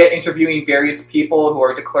media interviewing various people who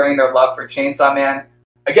are declaring their love for Chainsaw Man.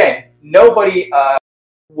 Again, nobody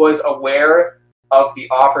was aware of the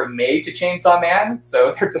offer made to Chainsaw Man,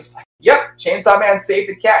 so they're just like, yep, Chainsaw Man saved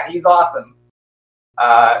a cat. He's awesome.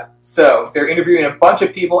 So they're interviewing a bunch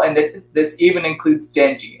of people, and this even includes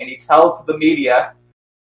Denji, and he tells the media,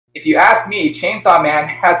 if you ask me, Chainsaw Man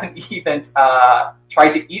hasn't even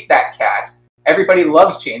tried to eat that cat. Everybody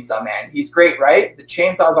loves Chainsaw Man. He's great, right? The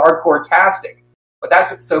chainsaws are core-tastic. But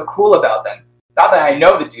that's what's so cool about them. Not that I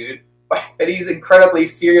know the dude, but that he's incredibly,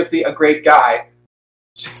 seriously a great guy.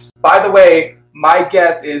 Just, by the way, my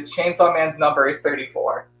guess is Chainsaw Man's number is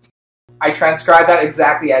 34. I transcribe that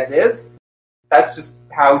exactly as is. That's just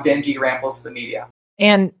how Denji rambles to the media.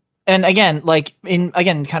 And again,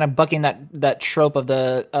 kind of bucking that trope of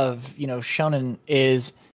shonen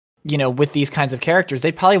is, with these kinds of characters,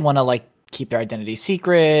 they probably want to keep their identity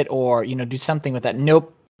secret or do something with that.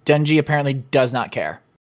 Nope, Denji apparently does not care.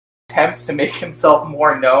 Attempts to make himself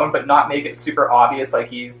more known, but not make it super obvious.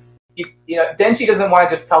 Denji doesn't want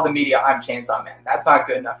to just tell the media I'm Chainsaw Man. That's not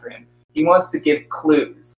good enough for him. He wants to give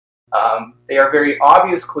clues. They are very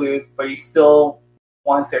obvious clues, but he still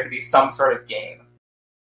wants there to be some sort of game.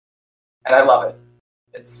 And I love it.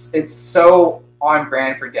 It's so on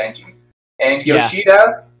brand for Denji. And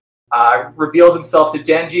Yoshida reveals himself to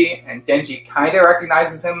Denji, and Denji kind of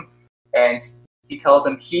recognizes him, and he tells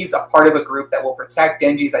him he's a part of a group that will protect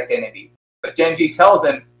Denji's identity. But Denji tells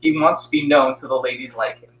him he wants to be known so the ladies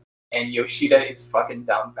like him. And Yoshida is fucking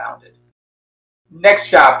dumbfounded. Next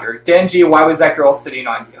chapter, Denji, why was that girl sitting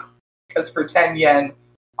on you? Because for 10 yen,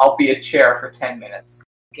 I'll be a chair for 10 minutes.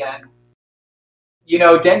 Again,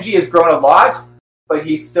 Denji has grown a lot, but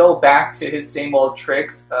he's still back to his same old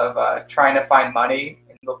tricks of trying to find money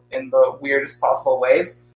in the weirdest possible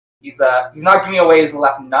ways. He's not giving away his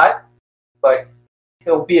left nut, but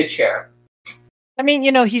he'll be a chair. I mean,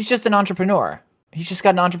 he's just an entrepreneur. He's just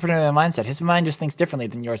got an entrepreneurial mindset. His mind just thinks differently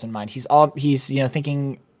than yours and mine. He's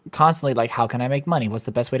thinking constantly how can I make money? What's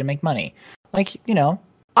the best way to make money?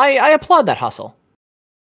 I applaud that hustle.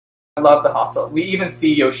 I love the hustle. We even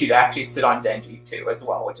see Yoshida actually sit on Denji too, as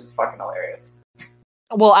well, which is fucking hilarious.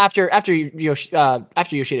 Well, after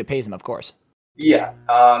Yoshida pays him, of course. Yeah,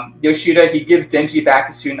 Yoshida, he gives Denji back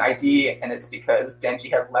his student ID, and it's because Denji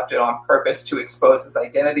had left it on purpose to expose his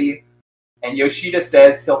identity. And Yoshida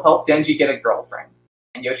says he'll help Denji get a girlfriend.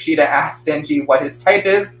 And Yoshida asks Denji what his type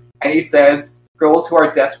is, and he says, girls who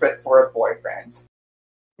are desperate for a boyfriend.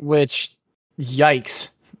 Which, Yikes.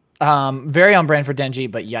 Very on brand for Denji,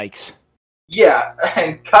 but yikes. Yeah,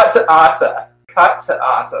 and cut to Asa.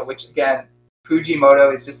 Which again,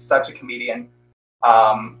 Fujimoto is just such a comedian.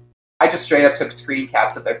 I just straight up took screen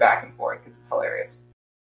caps of their back and forth because it's hilarious.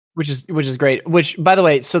 Which is great. Which, by the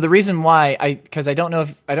way, so the reason why because I don't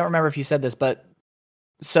remember if you said this, but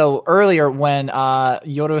so earlier when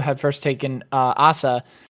Yoru had first taken Asa,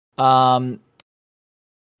 Asa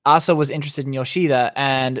was interested in Yoshida,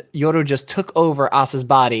 and Yoru just took over Asa's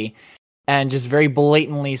body and just very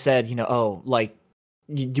blatantly said, oh, like,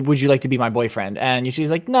 would you like to be my boyfriend? And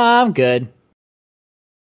Yoshida's like, nah, I'm good.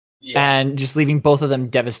 Yeah. And just leaving both of them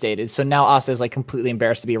devastated. So now Asa is like completely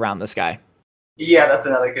embarrassed to be around this guy. Yeah, that's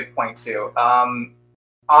another good point too.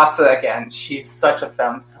 Asa, again, she's such a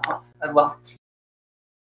femcel. I love it.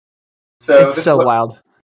 So it's so wild.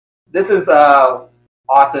 This is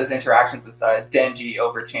Asa's interaction with Denji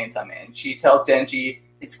over Chainsaw Man. She tells Denji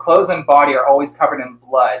his clothes and body are always covered in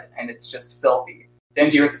blood, and it's just filthy.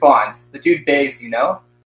 Denji responds, the dude bathes,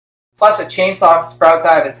 Plus a chainsaw sprouts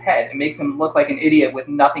out of his head and makes him look like an idiot with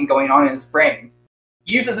nothing going on in his brain.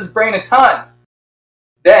 He uses his brain a ton.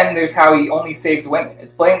 Then there's how he only saves women.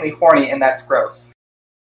 It's blatantly horny, and that's gross.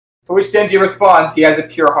 To which Denji responds, he has a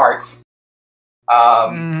pure heart.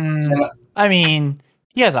 I mean,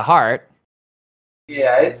 he has a heart.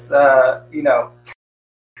 Yeah, it's,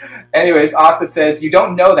 Anyways, Asa says, you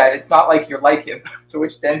don't know that. It's not like you're like him. To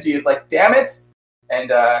which Denji is like, damn it.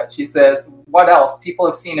 And she says, what else? People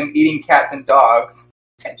have seen him eating cats and dogs.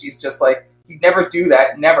 Denji's just like, he'd never do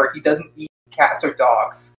that. Never. He doesn't eat cats or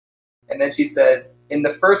dogs. And then she says, in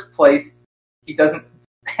the first place, he doesn't...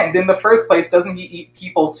 And in the first place, doesn't he eat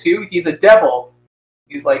people too? He's a devil.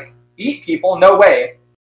 He's like, eat people? No way.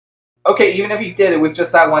 Okay, even if he did, it was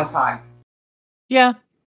just that one time. Yeah.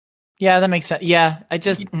 Yeah, that makes sense. Yeah, I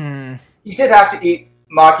just... He did have to eat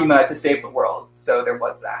Makima to save the world, so there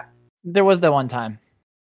was that. There was that one time.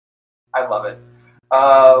 I love it.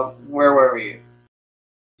 Where were we?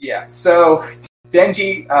 Yeah, so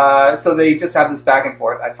Denji, so they just have this back and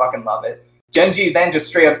forth. I fucking love it. Denji then just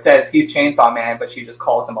straight up says he's Chainsaw Man, but she just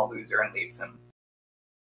calls him a loser and leaves him.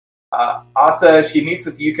 Asa, she meets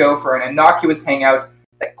with Yuko for an innocuous hangout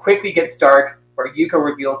that quickly gets dark, where Yuko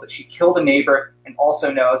reveals that she killed a neighbor and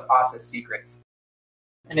also knows Asa's secrets.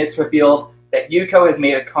 And it's revealed that Yuko has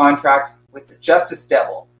made a contract with the Justice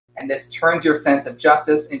Devil, and this turns your sense of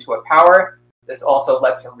justice into a power. This also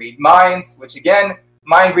lets her read minds, which again,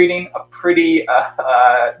 mind reading, a pretty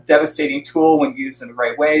devastating tool when used in the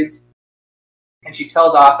right ways. And she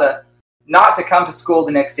tells Asa not to come to school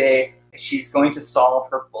the next day, as she's going to solve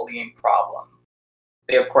her bullying problem.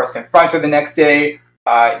 They, of course, confront her the next day.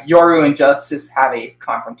 Yoru and Justice have a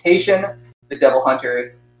confrontation. The Devil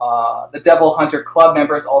Hunter Club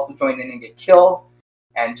members also join in and get killed.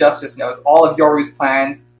 And Justice knows all of Yoru's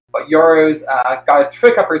plans, but Yoru's got a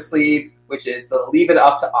trick up her sleeve, which is the leave it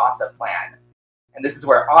up to Asa plan. And this is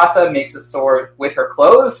where Asa makes a sword with her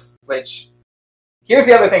clothes, which... Here's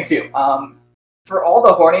the other thing, too. For all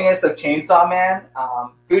the horniness of Chainsaw Man,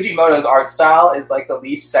 Fujimoto's art style is like the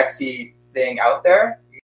least sexy thing out there.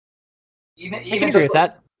 Even just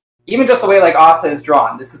the way like Asa is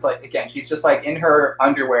drawn. This is like, again, she's just like in her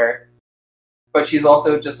underwear, but she's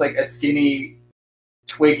also just like a skinny,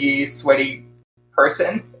 twiggy, sweaty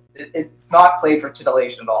person. It's not played for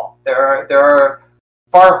titillation at all. There are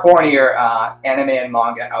far hornier anime and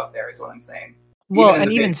manga out there, is what I'm saying. Well,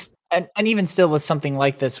 even still with something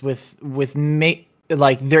like this,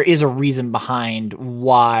 like there is a reason behind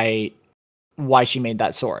why she made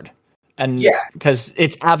that sword. And because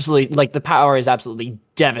it's absolutely, like, the power is absolutely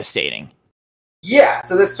devastating. Yeah,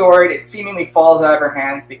 so this sword, it seemingly falls out of her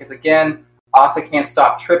hands because, again, Asa can't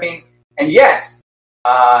stop tripping. And yet,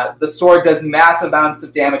 the sword does massive amounts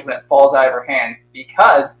of damage when it falls out of her hand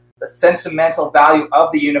because the sentimental value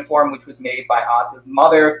of the uniform, which was made by Asa's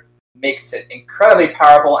mother, makes it incredibly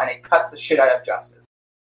powerful, and it cuts the shit out of Justice.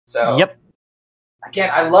 So,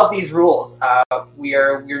 again, I love these rules.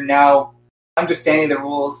 We're now understanding the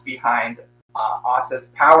rules behind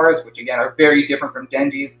Asa's powers, which again are very different from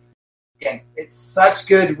Denji's. Again, it's such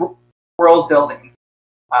good world building.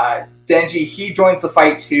 Denji, he joins the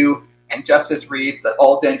fight too, and Justice reads that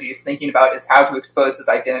all Denji is thinking about is how to expose his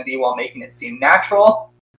identity while making it seem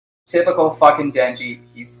natural. Typical fucking Denji.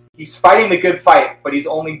 He's fighting the good fight, but he's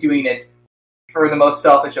only doing it for the most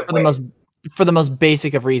selfish of ways. For the most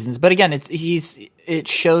basic of reasons. But again, it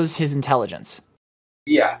shows his intelligence.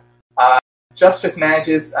 Yeah. Justice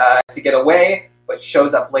manages to get away, but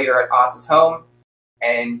shows up later at Asa's home.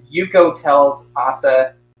 And Yuko tells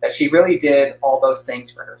Asa that she really did all those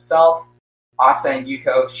things for herself. Asa and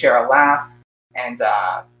Yuko share a laugh, and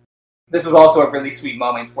this is also a really sweet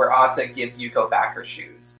moment where Asa gives Yuko back her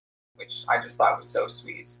shoes, which I just thought was so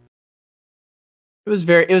sweet. It was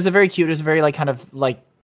a very cute. It was very like kind of like,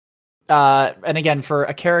 and again, for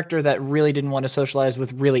a character that really didn't want to socialize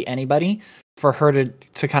with really anybody, for her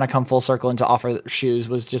to kind of come full circle and to offer shoes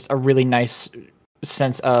was just a really nice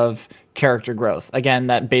sense of character growth. Again,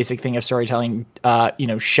 that basic thing of storytelling,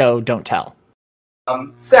 show, don't tell.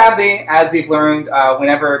 Sadly, as we've learned,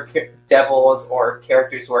 whenever devils or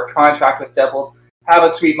characters who are contract with devils have a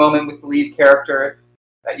sweet moment with the lead character,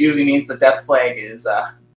 that usually means the death flag is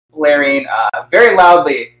blaring very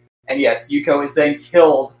loudly. And yes, Yuko is then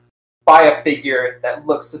killed by a figure that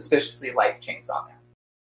looks suspiciously like Chainsaw Man.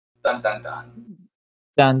 Dun dun dun.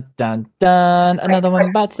 Dun dun dun. Another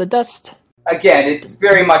one bites the dust. Again, it's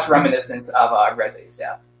very much reminiscent of Reze's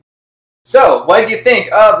death. So, what did you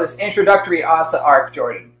think of this introductory Asa arc,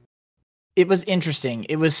 Jordan? It was interesting.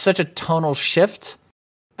 It was such a tonal shift,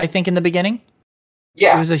 I think, in the beginning.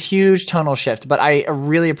 Yeah. It was a huge tonal shift, but I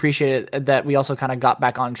really appreciated that we also kind of got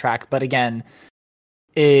back on track. But again,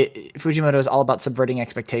 Fujimoto is all about subverting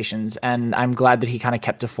expectations, and I'm glad that he kind of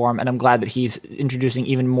kept to form, and I'm glad that he's introducing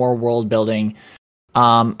even more world building.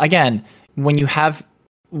 Again, when you have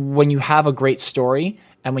a great story,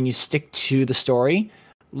 and when you stick to the story,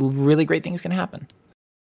 really great things can happen.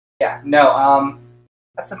 Yeah, no,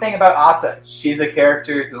 that's the thing about Asa. She's a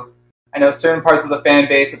character who, I know certain parts of the fan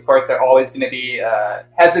base, of course, are always going to be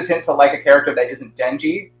hesitant to like a character that isn't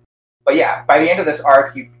Denji. But yeah, by the end of this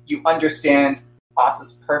arc, you understand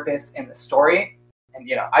Asa's purpose in the story. And,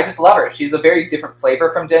 I just love her. She's a very different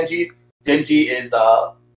flavor from Denji. Denji is,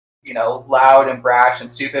 loud and brash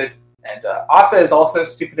and stupid. And Asa is also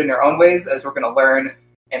stupid in her own ways, as we're going to learn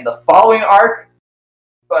in the following arc.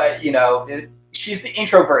 But, she's the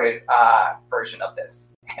introverted version of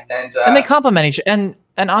this. And they complement each and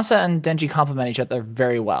Asa and Denji complement each other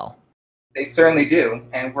very well. They certainly do.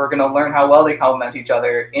 And we're going to learn how well they complement each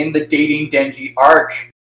other in the Dating Denji arc.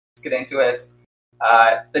 Let's get into it.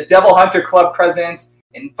 The Devil Hunter Club president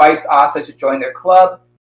invites Asa to join their club.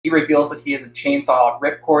 He reveals that he has a chainsaw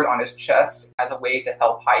ripcord on his chest as a way to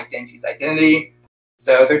help hide Denji's identity.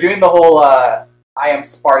 So they're doing the whole I am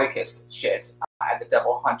Spartacus shit at the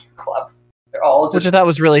Devil Hunter Club. They're all just, which I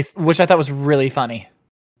thought was really funny.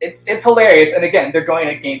 It's hilarious, and again, they're going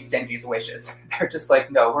against Denji's wishes. They're just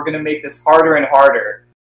like, no, we're going to make this harder and harder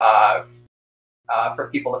for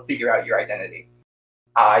people to figure out your identity.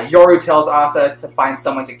 Yoru tells Asa to find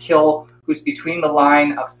someone to kill who's between the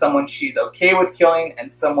line of someone she's okay with killing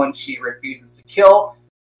and someone she refuses to kill.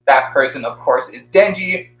 That person, of course, is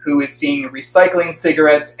Denji, who is seen recycling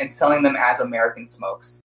cigarettes and selling them as American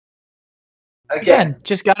smokes. Again,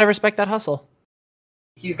 just gotta respect that hustle.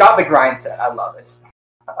 He's got the grind set. I love it.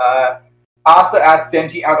 Asa asks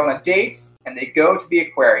Denji out on a date, and they go to the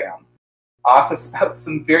aquarium. Asa spouts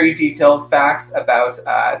some very detailed facts about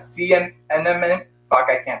sea anemones. Fuck,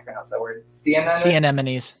 I can't pronounce that word. Sea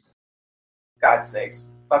anemones. God's sakes.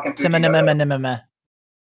 Fucking Fujimoto.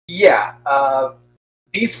 Yeah.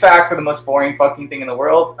 These facts are the most boring fucking thing in the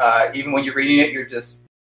world. Even when you're reading it, you're just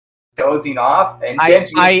dozing off. And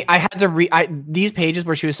Denji, I had to read these pages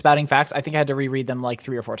where she was spouting facts. I think I had to reread them like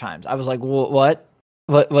 3 or 4 times. I was like, what?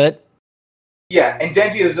 Yeah, and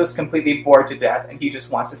Denji is just completely bored to death, and he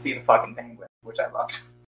just wants to see the fucking penguins, which I loved.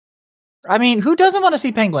 I mean, who doesn't want to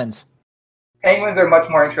see penguins? Penguins are much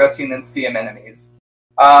more interesting than sea anemones.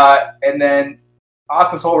 And then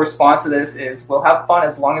Asa's whole response to this is, we'll have fun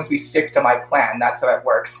as long as we stick to my plan. That's how it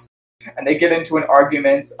works. And they get into an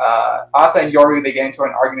argument. Asa and Yoru, they get into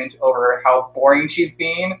an argument over how boring she's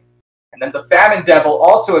being. And then the Famine Devil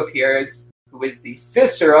also appears, who is the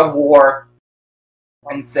sister of War,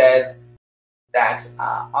 and says that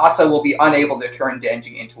Asa will be unable to turn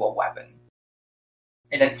Denji into a weapon.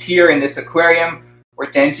 And it's here in this aquarium where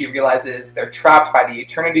Denji realizes they're trapped by the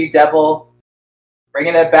Eternity Devil.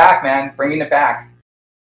 Bringing it back, man. Bringing it back.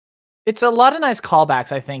 It's a lot of nice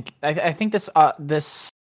callbacks, I think. I think this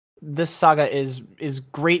saga is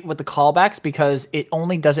great with the callbacks because it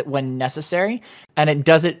only does it when necessary, and it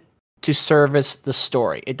does it to service the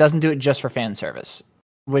story. It doesn't do it just for fan service,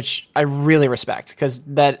 which I really respect because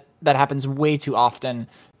that happens way too often,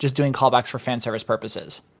 just doing callbacks for fan service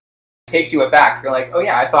purposes. It takes you aback. You're like, oh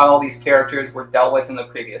yeah, I thought all these characters were dealt with in the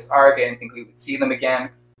previous arc. I didn't think we would see them again.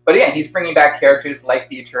 But again, he's bringing back characters like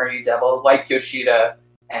the Eternity Devil, like Yoshida,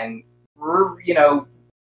 and,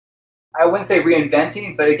 I wouldn't say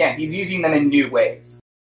reinventing, but again, he's using them in new ways.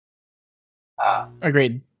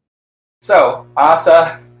 Agreed. So,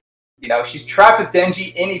 Asa, she's trapped with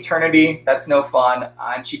Denji in eternity. That's no fun.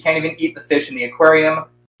 And she can't even eat the fish in the aquarium.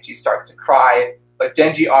 She starts to cry, but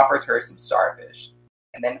Denji offers her some starfish.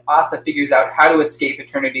 and then Asa figures out how to escape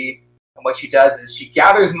eternity. And what she does is she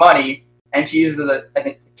gathers money, and she uses a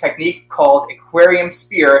technique called Aquarium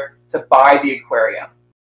Spear to buy the aquarium.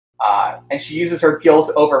 And she uses her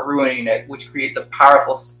guilt over ruining it, which creates a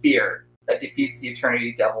powerful spear that defeats the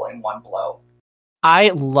Eternity Devil in one blow. I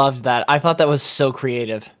loved that. I thought that was so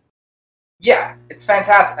creative. Yeah, it's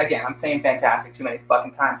fantastic. Again, I'm saying fantastic too many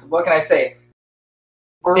fucking times. So what can I say?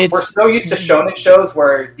 We're so used to shonen shows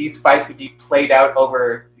where these fights would be played out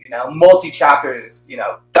over, multi-chapters,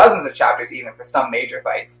 dozens of chapters even for some major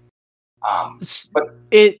fights. But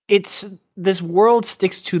it's this world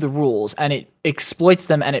sticks to the rules and it exploits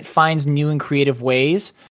them and it finds new and creative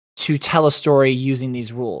ways to tell a story using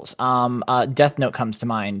these rules. Death Note comes to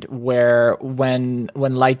mind, where when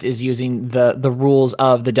Light is using the rules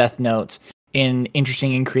of the Death Note in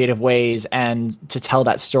interesting and creative ways and to tell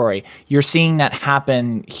that story, you're seeing that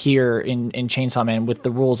happen here in Chainsaw Man with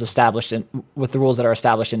the rules that are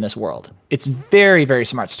established in this world. It's very, very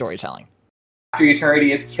smart storytelling. After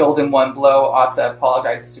Eternity is killed in one blow, Asa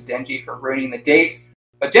apologizes to Denji for ruining the date,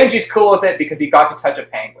 but Denji's cool with it because he got to touch a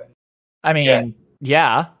penguin. I mean,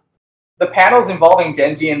 yeah. The panels involving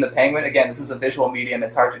Denji and the penguin, again, this is a visual medium,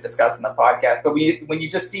 it's hard to discuss in the podcast, but when you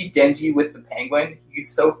just see Denji with the penguin,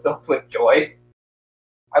 he's so filled with joy.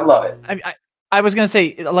 I love it. I was going to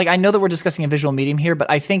say, like, I know that we're discussing a visual medium here, but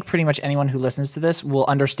I think pretty much anyone who listens to this will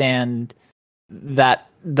understand that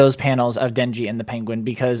those panels of Denji and the penguin,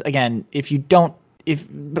 because again,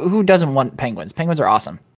 who doesn't want penguins? Penguins are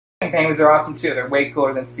awesome. Penguins are awesome too. They're way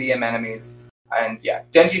cooler than CM enemies. And yeah,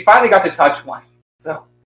 Denji finally got to touch one. So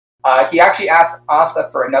he actually asked Asa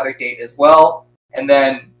for another date as well. And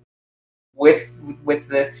then with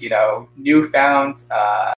this, newfound,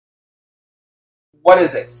 what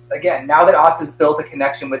is it? Again, now that Asa's built a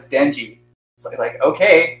connection with Denji, it's like,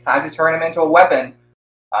 okay, time to turn him into a weapon.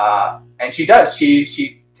 And she does.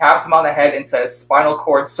 She taps him on the head and says, "Spinal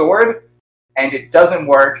cord sword," and it doesn't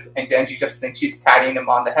work. And Denji just thinks she's patting him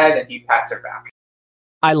on the head, and he pats her back.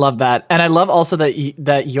 I love that, and I love also that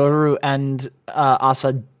Yoru and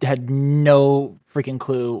Asa had no freaking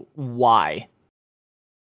clue why.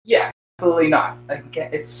 Yeah, absolutely not.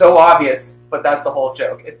 Again, it's so obvious, but that's the whole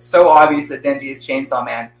joke. It's so obvious that Denji is Chainsaw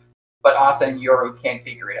Man, but Asa and Yoru can't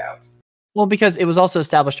figure it out. Well, because it was also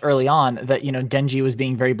established early on that, Denji was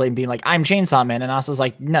being very blatant, being like, "I'm Chainsaw Man," and Asa's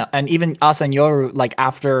like, "No." And even Asa and Yoru, like,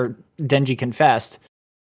 after Denji confessed,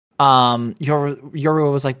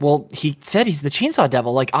 Yoru was like, "Well, he said he's the Chainsaw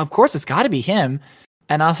Devil. Like, of course it's got to be him."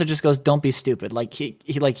 And Asa just goes, "Don't be stupid. Like,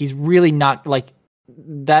 he's really not, like,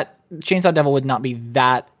 that Chainsaw Devil would not be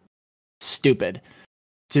that stupid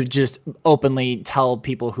to just openly tell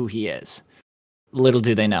people who he is. Little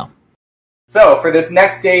do they know." So, for this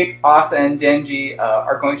next date, Asa and Denji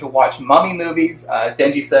are going to watch mummy movies.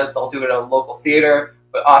 Denji says they'll do it at a local theater,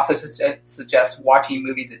 but Asa suggests watching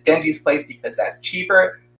movies at Denji's place because that's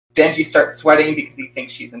cheaper. Denji starts sweating because he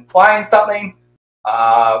thinks she's implying something,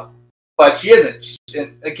 but she isn't.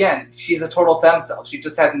 Again, she's a total femcel. She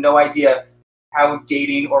just has no idea how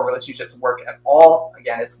dating or relationships work at all.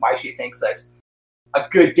 Again, it's why she thinks that a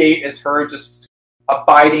good date is her just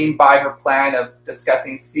abiding by her plan of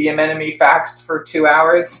discussing CM enemy facts for 2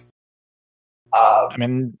 hours. I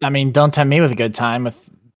mean, don't tempt me with a good time with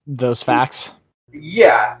those facts.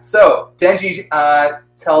 Yeah, so Denji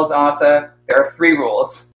tells Asa there are 3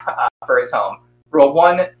 rules for his home. Rule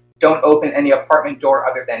 1, don't open any apartment door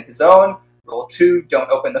other than his own. Rule 2, don't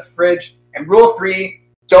open the fridge. And Rule 3,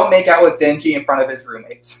 don't make out with Denji in front of his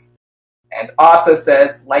roommates. And Asa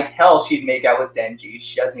says, like hell she'd make out with Denji.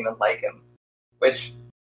 She doesn't even like him. Which,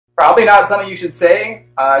 probably not something you should say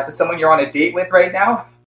to someone you're on a date with right now.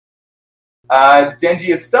 Denji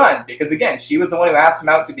is stunned, because again, she was the one who asked him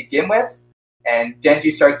out to begin with, and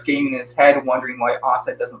Denji starts getting in his head, wondering why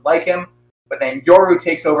Asa doesn't like him, but then Yoru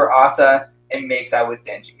takes over Asa and makes out with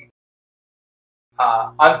Denji.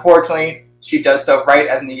 Unfortunately, she does so right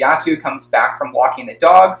as Niyatu comes back from walking the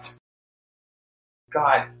dogs.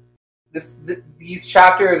 God. These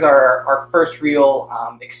chapters are our first real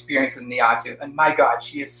experience with Niyatu, and my God,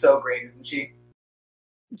 she is so great, isn't she?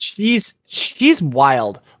 She's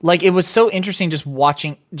wild. Like, it was so interesting just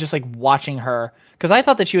watching her, because I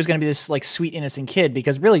thought that she was going to be this like sweet innocent kid,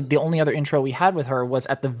 because really the only other intro we had with her was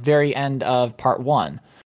at the very end of part 1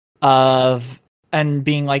 and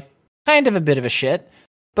being like kind of a bit of a shit,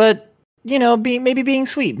 but maybe being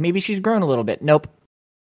sweet. Maybe she's grown a little bit. Nope.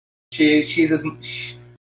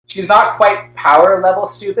 She's not quite power level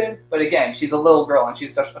stupid, but again, she's a little girl and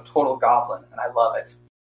she's just a total goblin, and I love it.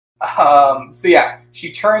 So yeah,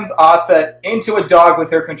 she turns Asa into a dog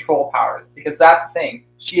with her control powers, because that's the thing.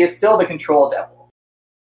 She is still the control devil.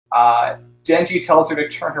 Denji tells her to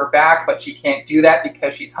turn her back, but she can't do that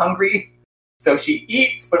because she's hungry. So she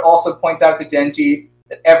eats, but also points out to Denji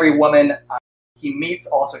that every woman he meets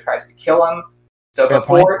also tries to kill him. So Fair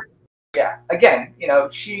before, point. yeah, again,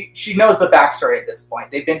 she knows the backstory at this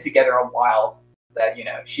point. They've been together a while. That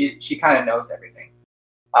she kind of knows everything.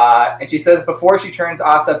 And she says before she turns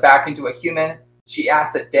Asa back into a human, she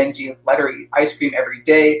asks that Denji let her eat ice cream every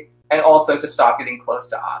day, and also to stop getting close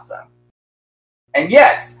to Asa. And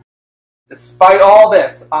yet, despite all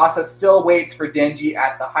this, Asa still waits for Denji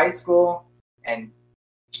at the high school, and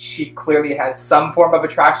she clearly has some form of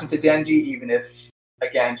attraction to Denji, even if,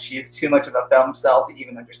 again, she is too much of a femcel to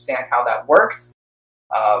even understand how that works.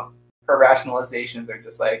 Her rationalizations are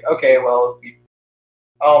just like, okay, well,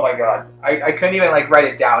 oh my god, I couldn't even write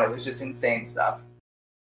it down. It was just insane stuff.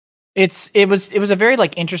 It was a very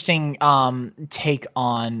interesting take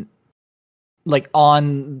on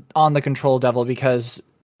on the control devil, because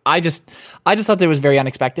I just thought that it was very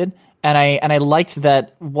unexpected, and I liked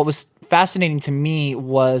that. What was fascinating to me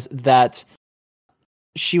was that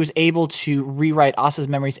she was able to rewrite Asa's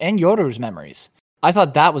memories and Yoru's memories. I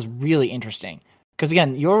thought that was really interesting, because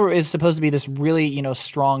again, Yoru is supposed to be this really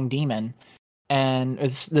strong demon, and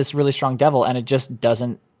it's this really strong devil, and it just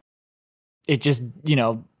doesn't. It just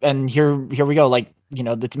and here we go,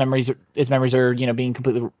 its memories are being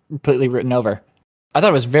completely written over. I thought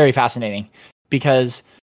it was very fascinating, because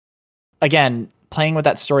again, playing with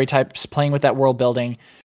that story types, playing with that world building,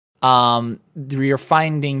 you're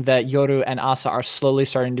finding that Yoru and Asa are slowly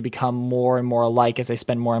starting to become more and more alike as they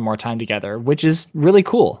spend more and more time together, which is really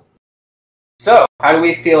cool. So, how do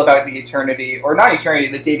we feel about the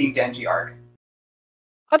the dating Denji arc?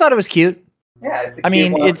 I thought it was cute. Yeah, it's a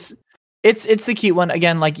cute one. It's the cute one.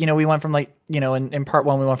 Again, we went from in part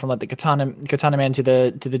one, we went from the katana man to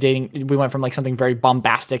the dating. We went from something very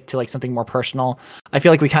bombastic to something more personal. I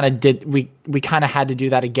feel like we kind of had to do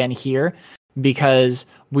that again here, because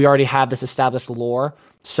we already have this established lore.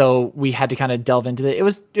 So we had to kind of delve into it. It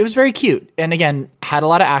was very cute, and again, had a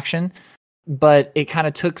lot of action, but it kind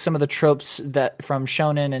of took some of the tropes that from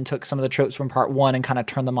Shonen and took some of the tropes from part one and kind of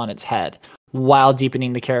turned them on its head, while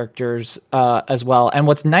deepening the characters as well. And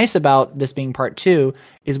what's nice about this being part two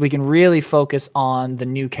is we can really focus on the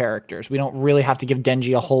new characters. We don't really have to give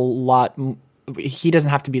Denji a whole lot. He doesn't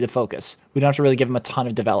have to be the focus. We don't have to really give him a ton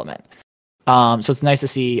of development. So it's nice to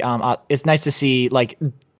see. It's nice to see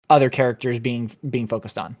other characters being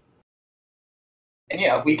focused on.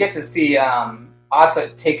 And we get to see Asa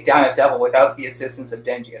take down a devil without the assistance of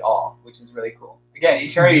Denji at all, which is really cool. Again,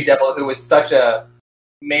 Eternity Devil, who was such a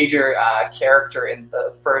major character in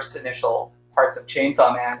the first initial parts of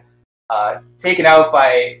Chainsaw Man, taken out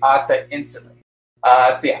by Asa instantly.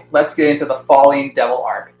 So yeah, let's get into the Falling Devil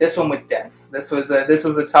arc. This one was dense. This was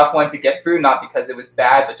a tough one to get through, not because it was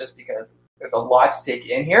bad, but just because there's a lot to take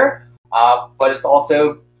in here. But it's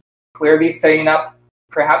also clearly setting up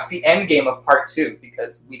perhaps the end game of part two,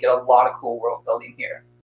 because we get a lot of cool world building here.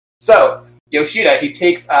 So Yoshida, he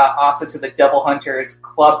takes Asa to the Devil Hunters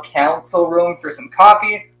Club Council room for some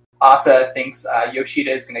coffee. Asa thinks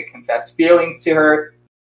Yoshida is going to confess feelings to her,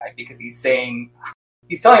 because he's telling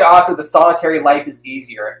Asa the solitary life is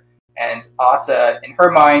easier. And Asa, in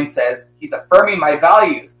her mind, says he's affirming my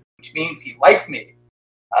values, which means he likes me.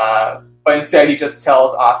 But instead, he just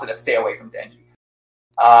tells Asa to stay away from Denji.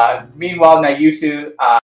 Meanwhile, Naruto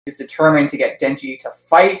is determined to get Denji to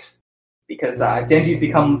fight, because Denji's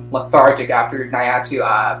become lethargic after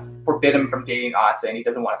Naruto forbid him from dating Asa, and he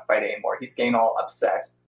doesn't want to fight anymore. He's getting all upset.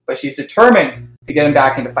 But she's determined to get him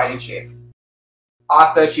back into fighting shape.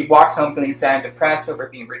 Asa, she walks home feeling sad and depressed over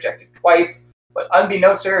being rejected twice, but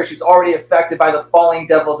unbeknownst to her, she's already affected by the Falling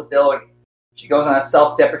Devil's ability. She goes on a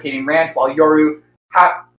self-deprecating rant while Yoru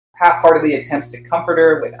half-heartedly attempts to comfort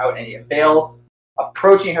her without any avail.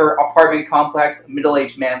 Approaching her apartment complex, a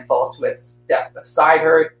middle-aged man falls to his death beside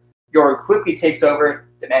her. Yoru quickly takes over,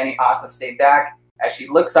 demanding Asa stay back, as she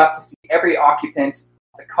looks up to see every occupant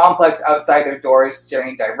of the complex outside their doors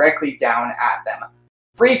staring directly down at them.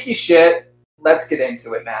 Freaky shit. Let's get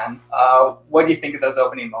into it, man. What do you think of those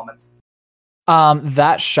opening moments?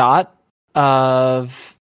 That shot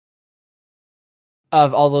of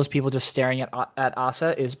all those people just staring at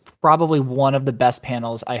Asa is probably one of the best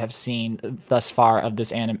panels I have seen thus far of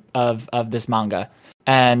this of this manga,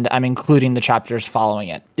 and I'm including the chapters following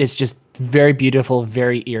it. It's just very beautiful,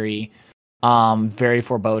 very eerie, very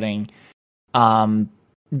foreboding,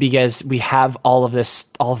 because we have all of this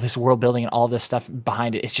world building and all of this stuff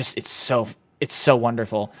behind it. It's so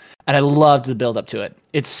wonderful, and I loved the build up to it.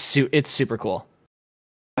 It's super cool.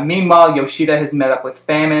 Meanwhile, Yoshida has met up with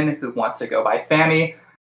Famine, who wants to go by Fami.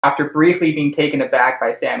 After briefly being taken aback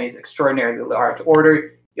by Fami's extraordinarily large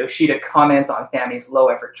order, Yoshida comments on Fami's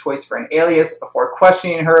low-effort choice for an alias before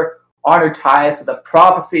questioning her on her ties to the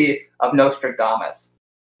prophecy of Nostradamus.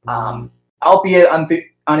 Albeit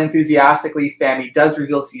unenthusiastically, Fami does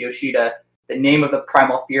reveal to Yoshida the name of the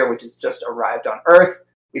primal fear which has just arrived on Earth.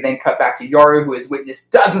 We then cut back to Yoru, who has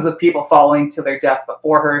witnessed dozens of people falling to their death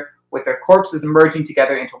before her, with their corpses merging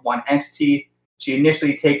together into one entity. She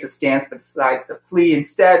initially takes a stance but decides to flee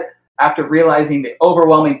instead after realizing the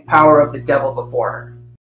overwhelming power of the devil before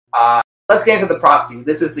her. Let's get into the prophecy.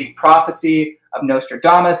 This is the prophecy of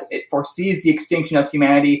Nostradamus. It foresees the extinction of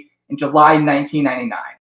humanity in July 1999.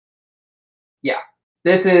 Yeah,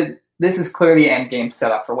 this is clearly endgame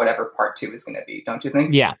setup for whatever part 2 is going to be, don't you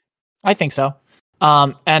think? Yeah, I think so.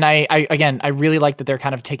 And I really like that they're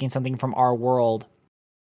kind of taking something from our world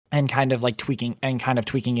and kind of tweaking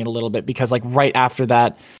it a little bit, because right after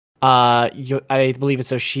that, I believe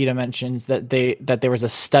it's Yoshida mentions that there was a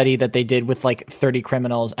study that they did with 30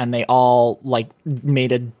 criminals, and they all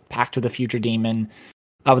made a pact with the future demon,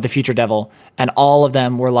 with the future devil, and all of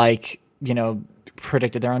them were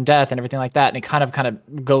predicted their own death and everything like that. And it kind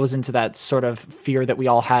of goes into that sort of fear that we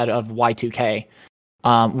all had of Y2K,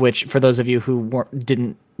 which for those of you who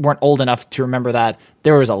weren't old enough to remember that,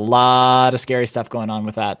 there was a lot of scary stuff going on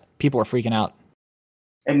with that. People were freaking out.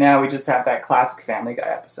 And now we just have that classic Family Guy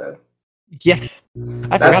episode. Yes.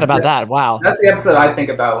 I forgot about that. Wow. That's the episode I think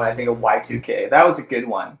about when I think of Y2K. That was a good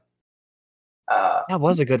one. That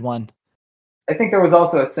was a good one. I think there was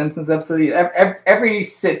also a Simpsons episode. Every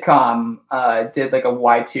sitcom did a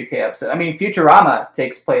Y2K episode. I mean, Futurama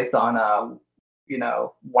takes place on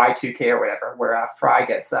Y2K or whatever, where Fry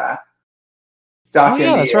gets stuck in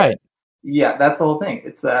the... that's right. Yeah, that's the whole thing.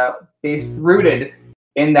 It's rooted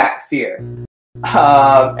in that fear.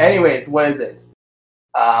 Anyways, what is it?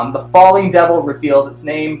 The falling devil reveals its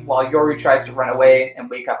name while Yoru tries to run away and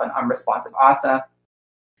wake up an unresponsive Asa.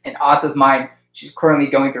 In Asa's mind, she's currently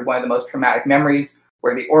going through one of the most traumatic memories,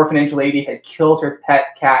 where the orphanage lady had killed her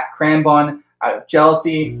pet cat Cranbon out of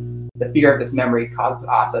jealousy. The fear of this memory causes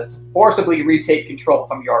Asa to forcibly retake control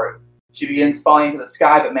from Yoru. She begins falling to the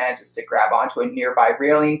sky but manages to grab onto a nearby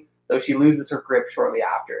railing, though she loses her grip shortly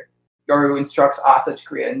after. Yoru instructs Asa to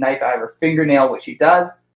create a knife out of her fingernail, which she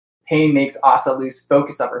does. Pain makes Asa lose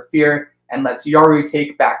focus of her fear and lets Yoru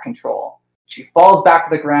take back control. She falls back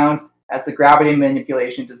to the ground as the gravity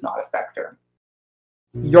manipulation does not affect her.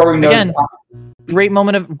 Yoru knows... Again, great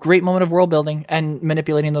moment of world building and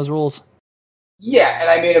manipulating those rules. Yeah, and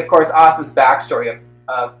I mean, of course, Asa's backstory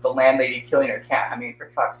of the landlady killing her cat. I mean, for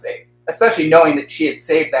fuck's sake. Especially knowing that she had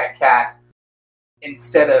saved that cat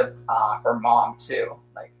instead of her mom, too.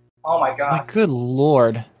 Oh my god. My good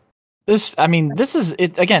lord. This is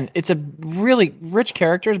it again, it's a really rich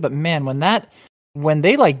characters, but man, when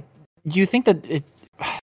they you think that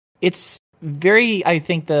it's very, I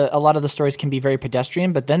think a lot of the stories can be very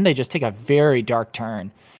pedestrian, but then they just take a very dark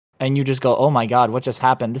turn. And you just go, oh my god, what just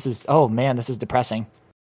happened? This is depressing.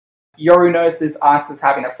 Yoru notices Asa's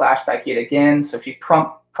having a flashback yet again, so she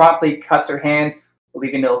promptly cuts her hand,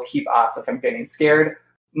 believing it'll keep Asa from getting scared.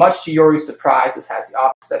 Much to Yoru's surprise, this has the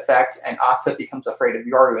opposite effect, and Asa becomes afraid of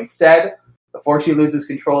Yoru instead. Before she loses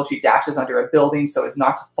control, she dashes under a building so as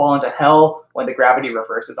not to fall into hell when the gravity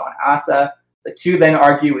reverses on Asa. The two then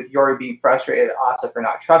argue, with Yoru being frustrated at Asa for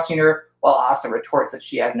not trusting her, while Asa retorts that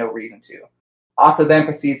she has no reason to. Asa then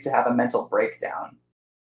proceeds to have a mental breakdown.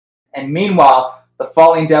 And meanwhile, the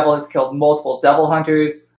falling devil has killed multiple devil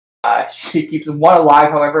hunters. She keeps one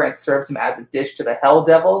alive, however, and serves him as a dish to the hell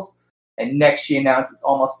devils. And next she announces it's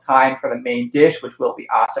almost time for the main dish, which will be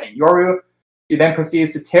Asa and Yoru. She then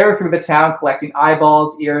proceeds to tear through the town, collecting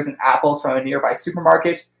eyeballs, ears, and apples from a nearby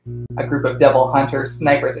supermarket. A group of devil hunter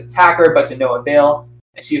snipers attack her, but to no avail.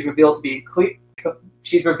 And she's revealed to be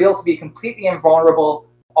completely invulnerable to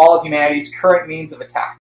all of humanity's current means of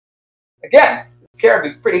attack. Again, this character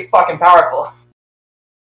is pretty fucking powerful.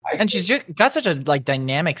 And she's just got such a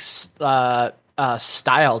dynamic style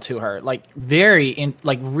to her,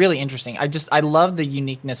 really interesting. I love the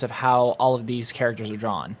uniqueness of how all of these characters are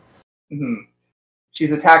drawn. Mm-hmm.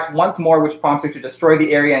 She's attacked once more, which prompts her to destroy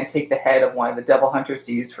the area and take the head of one of the devil hunters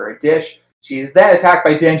to use for a dish. She is then attacked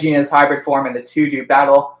by Denji in his hybrid form, and the two do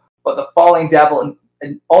battle, but the falling devil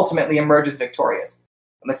ultimately emerges victorious.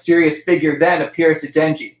 A mysterious figure then appears to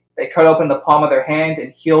Denji. They cut open the palm of their hand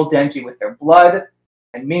and heal Denji with their blood.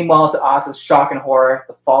 And meanwhile, to Asa's shock and horror,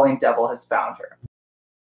 the falling devil has found her.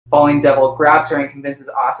 The falling devil grabs her and convinces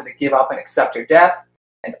Asa to give up and accept her death.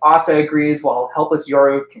 And Asa agrees, while helpless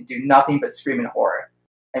Yoru can do nothing but scream in horror.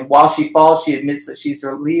 And while she falls, she admits that she's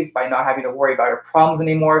relieved by not having to worry about her problems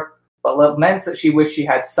anymore, but laments that she wished she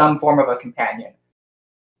had some form of a companion.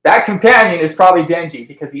 That companion is probably Denji,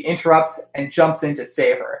 because he interrupts and jumps in to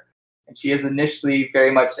save her. And she is initially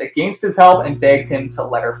very much against his help and begs him to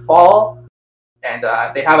let her fall. And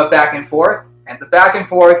they have a back and forth. And the back and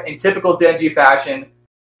forth, in typical Denji fashion,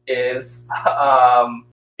 is...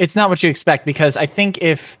 It's not what you expect, because I think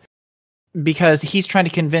because he's trying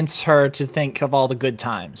to convince her to think of all the good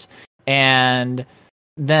times. And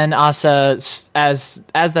then Asa, as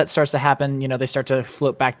that starts to happen, they start to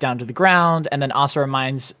float back down to the ground, and then Asa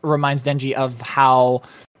reminds Denji of how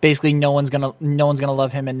basically no one's gonna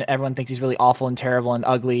love him, and everyone thinks he's really awful and terrible and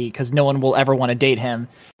ugly because no one will ever want to date him.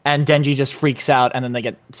 And Denji just freaks out, and then they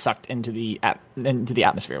get sucked into the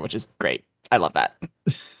atmosphere, which is great. I love that.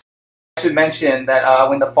 I should mention that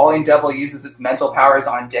when the Falling Devil uses its mental powers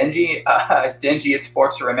on Denji, Denji is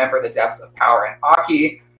forced to remember the depths of power in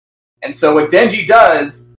Aki. And so what Denji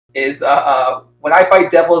does is, when I fight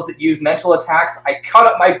devils that use mental attacks, I cut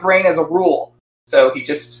up my brain as a rule. So he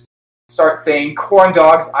just starts saying, corn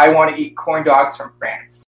dogs, I want to eat corn dogs from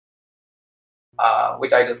France.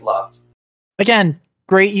 Which I just loved. Again,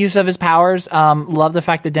 great use of his powers. Love the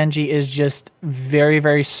fact that Denji is just very,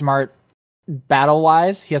 very smart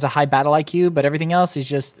battle-wise. He has a high battle IQ, but everything else is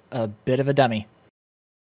just a bit of a dummy.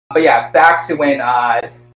 But yeah, back to when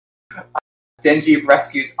Denji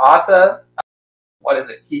rescues Asa. What is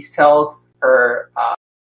it? He tells her,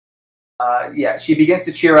 she begins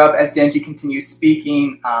to cheer up as Denji continues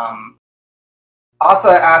speaking. Asa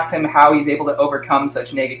asks him how he's able to overcome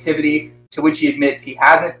such negativity, to which he admits he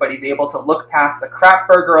hasn't, but he's able to look past the crap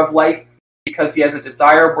burger of life because he has a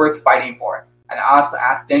desire worth fighting for. And Asa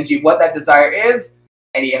asks Denji what that desire is,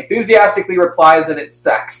 and he enthusiastically replies that it's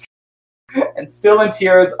sex. And still in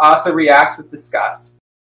tears, Asa reacts with disgust.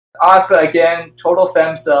 Asa, again, total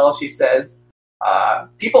femcel, she says,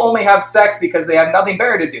 people only have sex because they have nothing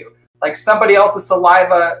better to do. Like somebody else's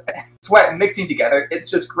saliva and sweat mixing together, it's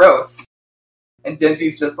just gross. And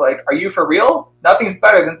Denji's just like, are you for real? Nothing's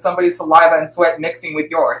better than somebody's saliva and sweat mixing with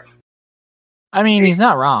yours. I mean, he's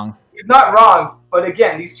not wrong. He's not wrong, but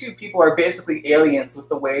again, these two people are basically aliens with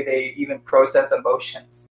the way they even process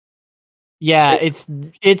emotions. Yeah, it's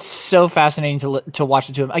so fascinating to watch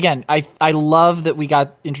the two of them. Again, I love that we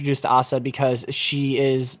got introduced to Asa because she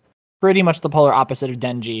is pretty much the polar opposite of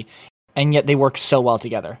Denji, and yet they work so well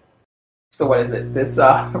together. So what is it? This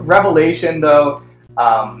revelation, though.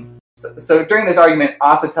 So during this argument,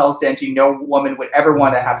 Asa tells Denji no woman would ever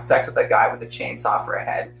want to have sex with a guy with a chainsaw for a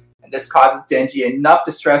head. And this causes Denji enough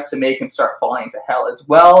distress to make him start falling to hell as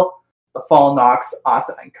well. The fall knocks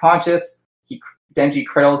Asa unconscious. Denji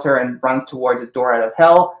cradles her and runs towards a door out of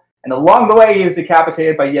hell. And along the way, he is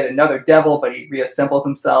decapitated by yet another devil, but he reassembles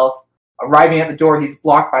himself. Arriving at the door, he's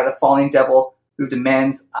blocked by the falling devil, who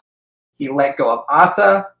demands he let go of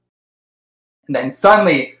Asa. And then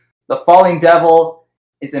suddenly, the falling devil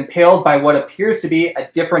is impaled by what appears to be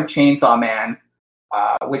a different chainsaw man,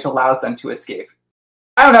 which allows them to escape.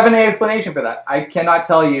 I don't have any explanation for that. I cannot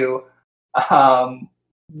tell you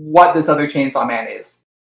what this other chainsaw man is.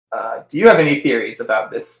 Do you have any theories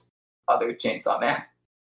about this other chainsaw man?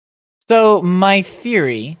 So my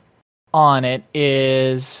theory on it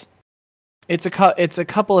is it's a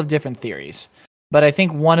couple of different theories, but I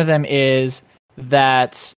think one of them is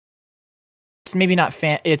that it's maybe not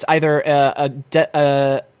it's either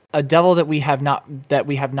a devil that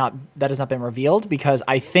has not been revealed, because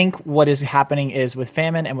I think what is happening is with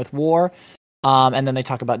famine and with war, and then they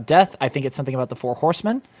talk about death. I think it's something about the four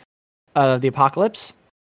horsemen of the apocalypse.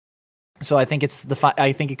 So I think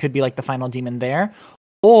I think it could be like the final demon there,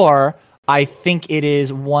 or I think it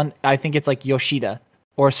is one. I think it's like Yoshida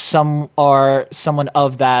or someone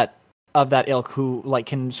of that ilk who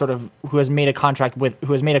has made a contract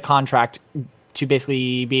to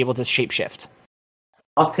basically be able to shapeshift.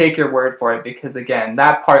 I'll take your word for it because again,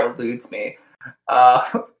 that part eludes me.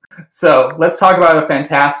 So let's talk about a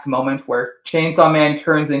fantastic moment where Chainsaw Man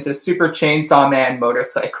turns into Super Chainsaw Man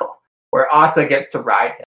motorcycle, where Asa gets to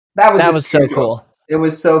ride him. That was so cool. It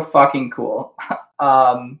was so fucking cool.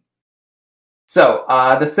 So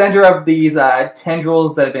the center of these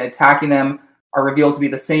tendrils that have been attacking them are revealed to be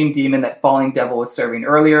the same demon that Falling Devil was serving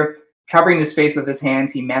earlier. Covering his face with his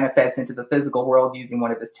hands, he manifests into the physical world using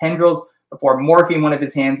one of his tendrils before morphing one of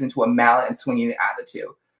his hands into a mallet and swinging it at the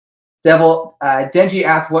two. Denji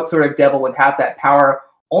asks what sort of devil would have that power,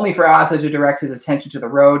 only for Asa to direct his attention to the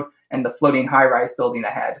road and the floating high-rise building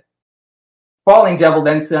ahead. Falling Devil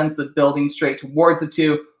then sends the building straight towards the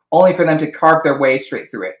two, only for them to carve their way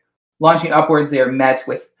straight through it. Launching upwards, they are met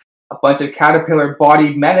with a bunch of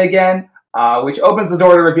caterpillar-bodied men again, which opens the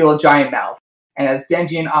door to reveal a giant mouth. And as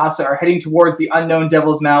Denji and Asa are heading towards the unknown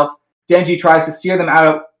devil's mouth, Denji tries to steer them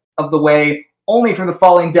out of the way, only for the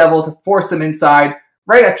falling devil to force them inside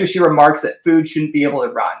right after she remarks that food shouldn't be able to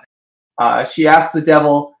run. She asks the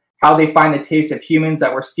devil how they find the taste of humans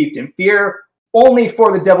that were steeped in fear, only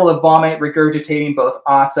for the devil to vomit, regurgitating both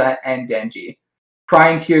Asa and Denji.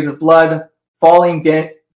 Crying tears of blood, falling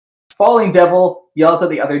devil yells at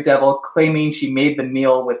the other devil, claiming she made the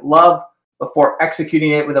meal with love before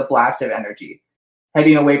executing it with a blast of energy.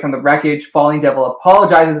 Heading away from the wreckage, falling devil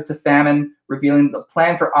apologizes to Famine, revealing the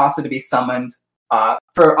plan for Asa to be summoned,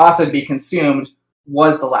 for Asa to be consumed,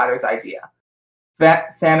 was the latter's idea.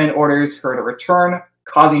 Famine orders her to return,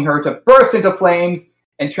 causing her to burst into flames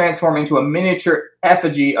and transform into a miniature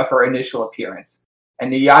effigy of her initial appearance.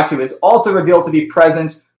 And Niyatu is also revealed to be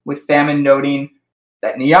present, with Famine noting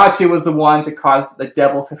that Niyatu was the one to cause the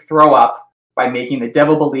devil to throw up by making the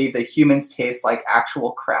devil believe that humans taste like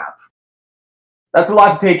actual crap. That's a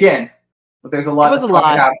lot to take in, but there's a lot. It was a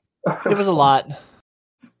lot. It was a lot.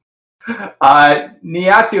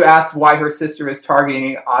 Niyatu asks why her sister is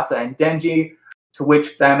targeting Asa and Denji, to which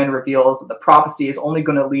Famine reveals that the prophecy is only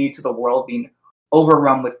going to lead to the world being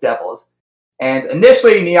overrun with devils. And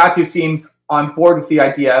initially, Niyatu seems on board with the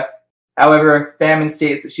idea. However, Famine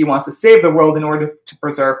states that she wants to save the world in order to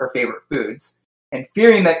preserve her favorite foods. And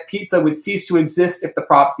fearing that pizza would cease to exist if the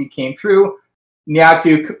prophecy came true,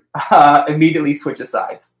 Niyatu immediately switches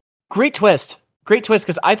sides. Great twist,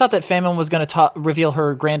 because I thought that Famine was going to reveal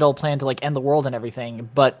her grand old plan to like end the world and everything,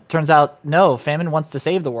 but turns out no, Famine wants to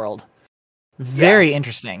save the world. Very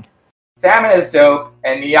interesting. Famine is dope,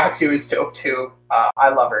 and Niyatu is dope too. I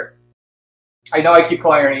love her. I know I keep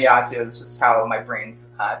calling her Niyatu, it's just how my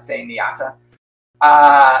brain's saying Niyata.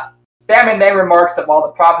 Famine then remarks that while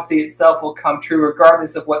the prophecy itself will come true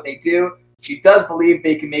regardless of what they do, she does believe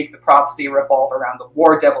they can make the prophecy revolve around the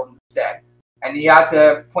war devil instead. And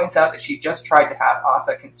Niyata points out that she just tried to have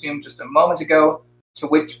Asa consumed just a moment ago, to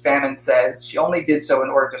which Famine says she only did so in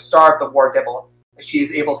order to starve the war devil, as she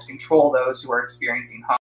is able to control those who are experiencing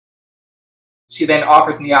hunger. She then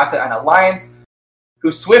offers Niyata an alliance,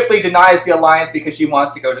 who swiftly denies the alliance because she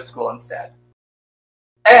wants to go to school instead.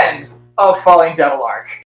 End of Falling Devil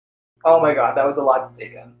arc. Oh my god, that was a lot to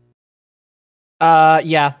dig in.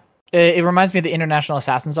 Yeah. It reminds me of the International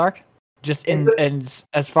Assassins arc, just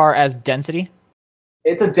as far as density.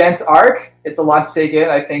 It's a dense arc. It's a lot to take in.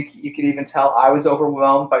 I think you could even tell I was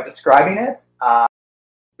overwhelmed by describing it. But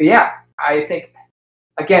yeah, I think,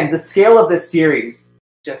 again, the scale of this series,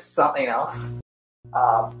 just something else.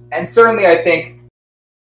 And certainly I think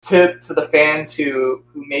to the fans who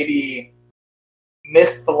maybe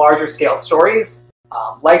missed the larger scale stories,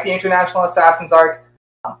 like the International Assassins arc,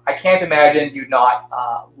 I can't imagine you not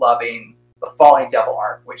loving the Falling Devil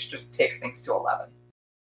arc, which just takes things to 11.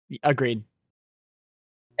 Agreed.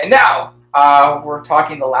 And now, we're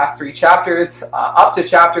talking the last 3 chapters, up to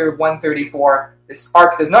chapter 134. This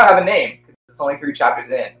arc does not have a name, because it's only 3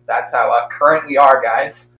 chapters in. That's how current we are,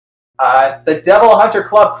 guys. The Devil Hunter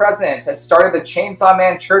Club president has started the Chainsaw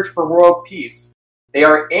Man Church for World Peace. They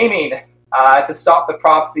are aiming to stop the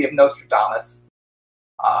prophecy of Nostradamus.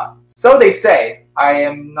 So they say. I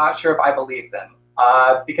am not sure if I believe them.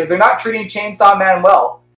 Because they're not treating Chainsaw Man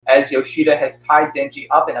well, as Yoshida has tied Denji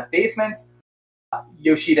up in a basement.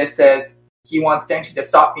 Yoshida says he wants Denji to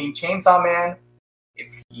stop being Chainsaw Man.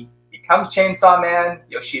 If he becomes Chainsaw Man,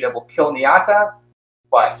 Yoshida will kill Niyata.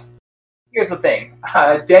 But here's the thing.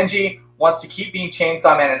 Denji wants to keep being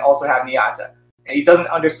Chainsaw Man and also have Niyata. And he doesn't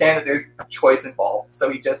understand that there's a choice involved.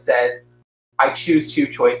 So he just says, I choose 2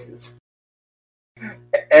 choices.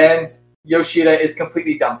 And Yoshida is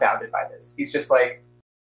completely dumbfounded by this. He's just like,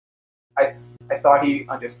 I thought he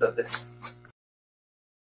understood this.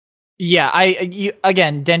 Yeah,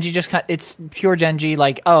 again, Denji just it's pure Denji,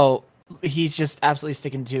 like, oh, he's just absolutely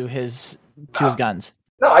sticking to his guns.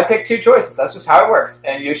 No, I picked 2 choices. That's just how it works.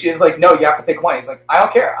 And Yoshida's like, no, you have to pick one. He's like, I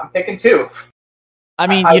don't care. I'm picking 2. I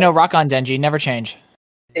mean, rock on Denji, never change.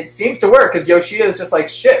 It seems to work, because Yoshida is just like,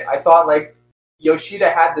 shit, I thought, like, Yoshida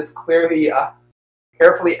had this clearly,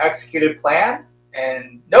 carefully executed plan,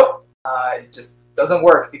 and nope, it just doesn't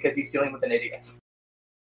work because he's dealing with an idiot.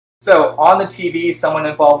 So, on the TV, someone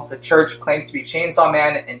involved with the church claims to be Chainsaw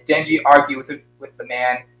Man, and Denji argue with the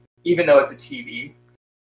man, even though it's a TV.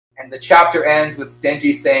 And the chapter ends with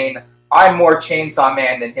Denji saying, I'm more Chainsaw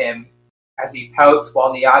Man than him, as he pouts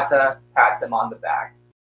while Niyata pats him on the back.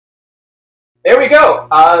 There we go!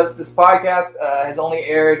 This podcast has only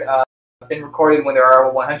been recorded when there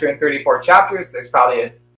are 134 chapters. There's probably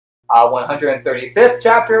a 135th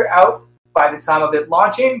chapter out by the time of it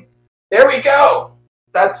launching. There we go!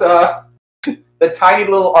 That's the tiny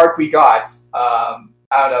little arc we got.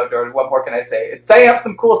 I don't know, Jordan. What more can I say? It's setting up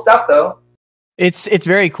some cool stuff, though. It's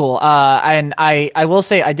very cool. And I will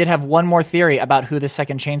say I did have one more theory about who the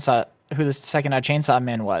second Chainsaw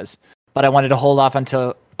Man was, but I wanted to hold off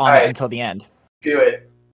until the end. Do it.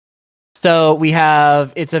 So we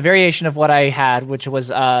have, it's a variation of what I had, which was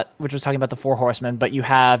talking about the Four Horsemen, but you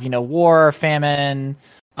have, war, famine,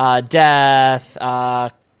 death,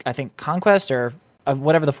 I think conquest or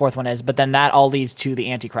whatever the fourth one is, but then that all leads to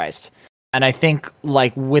the Antichrist. And I think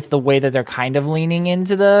like with the way that they're kind of leaning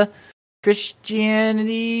into the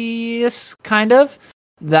Christianity kind of,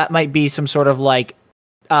 that might be some sort of like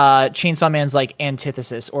Chainsaw Man's like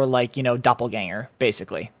antithesis or like, doppelganger,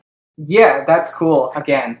 basically. Yeah, that's cool.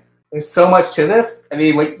 Again, there's so much to this. I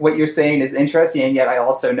mean, what you're saying is interesting, and yet I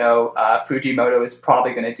also know Fujimoto is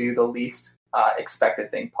probably going to do the least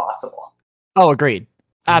expected thing possible. Oh, agreed.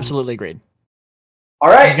 Absolutely agreed. All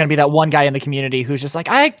right. There's going to be that one guy in the community who's just like,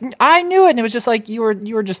 I knew it, and it was just like you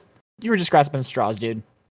were just grasping straws, dude.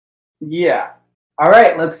 Yeah. All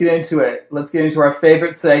right, let's get into it. Let's get into our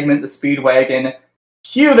favorite segment, the Speedwagon.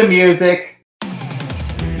 Cue the music.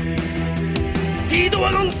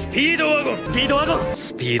 Speedwagon, Speedwagon, Speedwagon,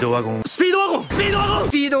 Speedwagon, Speedwagon,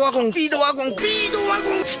 Speedwagon, Speedwagon,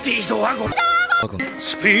 Speedwagon, Speedwagon,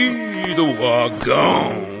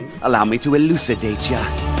 Speedwagon. Allow me to elucidate ya.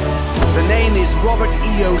 The name is Robert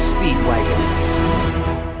E.O. Speedwagon.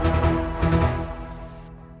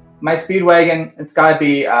 My Speedwagon, it's gotta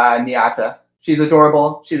be Nyata. She's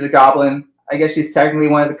adorable. She's a goblin. I guess she's technically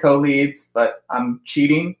one of the co-leads, but I'm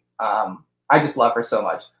cheating. I just love her so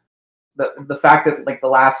much. The fact that like the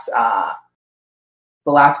last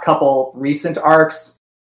couple recent arcs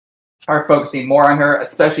are focusing more on her,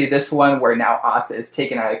 especially this one where now Asa is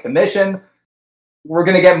taken out of commission. We're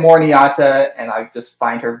gonna get more Nyata, and I just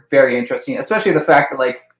find her very interesting, especially the fact that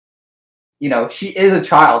like, she is a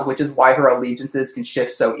child, which is why her allegiances can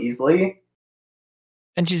shift so easily.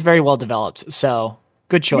 And she's very well developed, so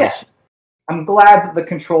good choice. Yeah. I'm glad that the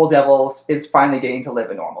Control Devil is finally getting to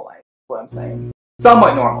live a normal life. That's what I'm saying.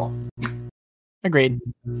 Somewhat normal. Agreed.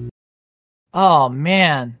 Oh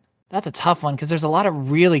man, that's a tough one because there's a lot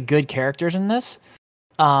of really good characters in this.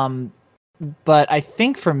 But I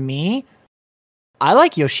think for me, I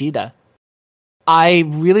like Yoshida. I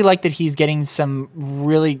really like that he's getting some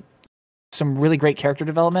really great character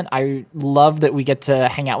development. I love that we get to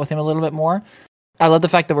hang out with him a little bit more. I love the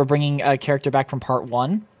fact that we're bringing a character back from part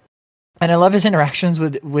 1. And I love his interactions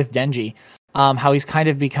with Denji. How he's kind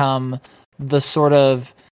of become the sort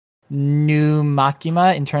of new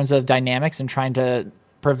Makima in terms of dynamics and trying to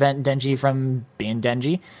prevent Denji from being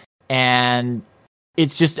Denji. And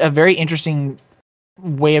it's just a very interesting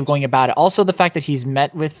way of going about it. Also, the fact that he's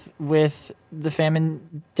met with the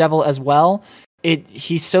Famine Devil as well.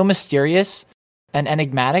 He's so mysterious and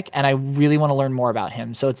enigmatic, and I really want to learn more about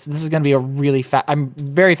him. So this is going to be a really I'm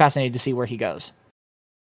very fascinated to see where he goes.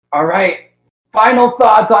 All right. Final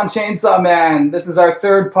thoughts on Chainsaw Man. This is our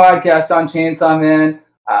third podcast on Chainsaw Man.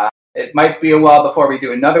 It might be a while before we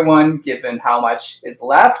do another one, given how much is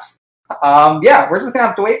left. Yeah, we're just going to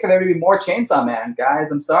have to wait for there to be more Chainsaw Man,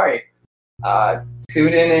 guys. I'm sorry.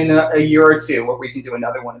 Tune in a year or two where we can do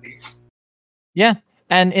another one of these. Yeah.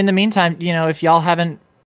 And in the meantime, if y'all haven't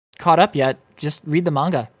caught up yet, just read the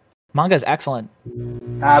manga. Manga's excellent.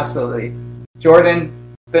 Absolutely.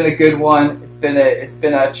 Jordan, it's been a good one. It's been a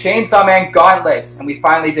Chainsaw Man gauntlet, and we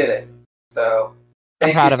finally did it. So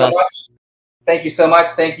thank you so much. Thank you so much.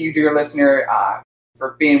 Thank you, dear listener,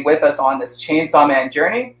 for being with us on this Chainsaw Man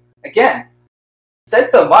journey. Again, said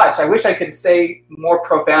so much. I wish I could say more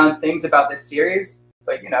profound things about this series,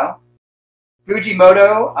 but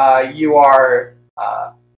Fujimoto, you are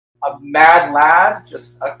a mad lad,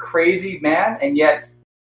 just a crazy man, and yet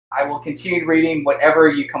I will continue reading whatever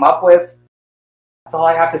you come up with. That's all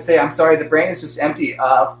I have to say. I'm sorry, the brain is just empty.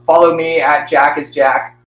 Follow me at Jack is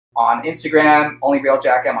Jack on Instagram,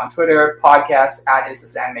 OnlyRealJackM on Twitter, podcast at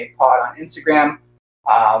IsThisAnimePod on Instagram.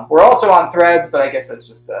 We're also on Threads, but I guess that's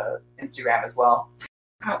just Instagram as well.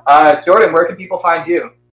 Jordan, where can people find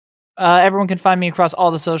you? Everyone can find me across all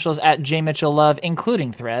the socials at JMitchellLove,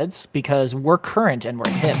 including Threads, because we're current and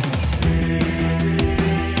we're hip.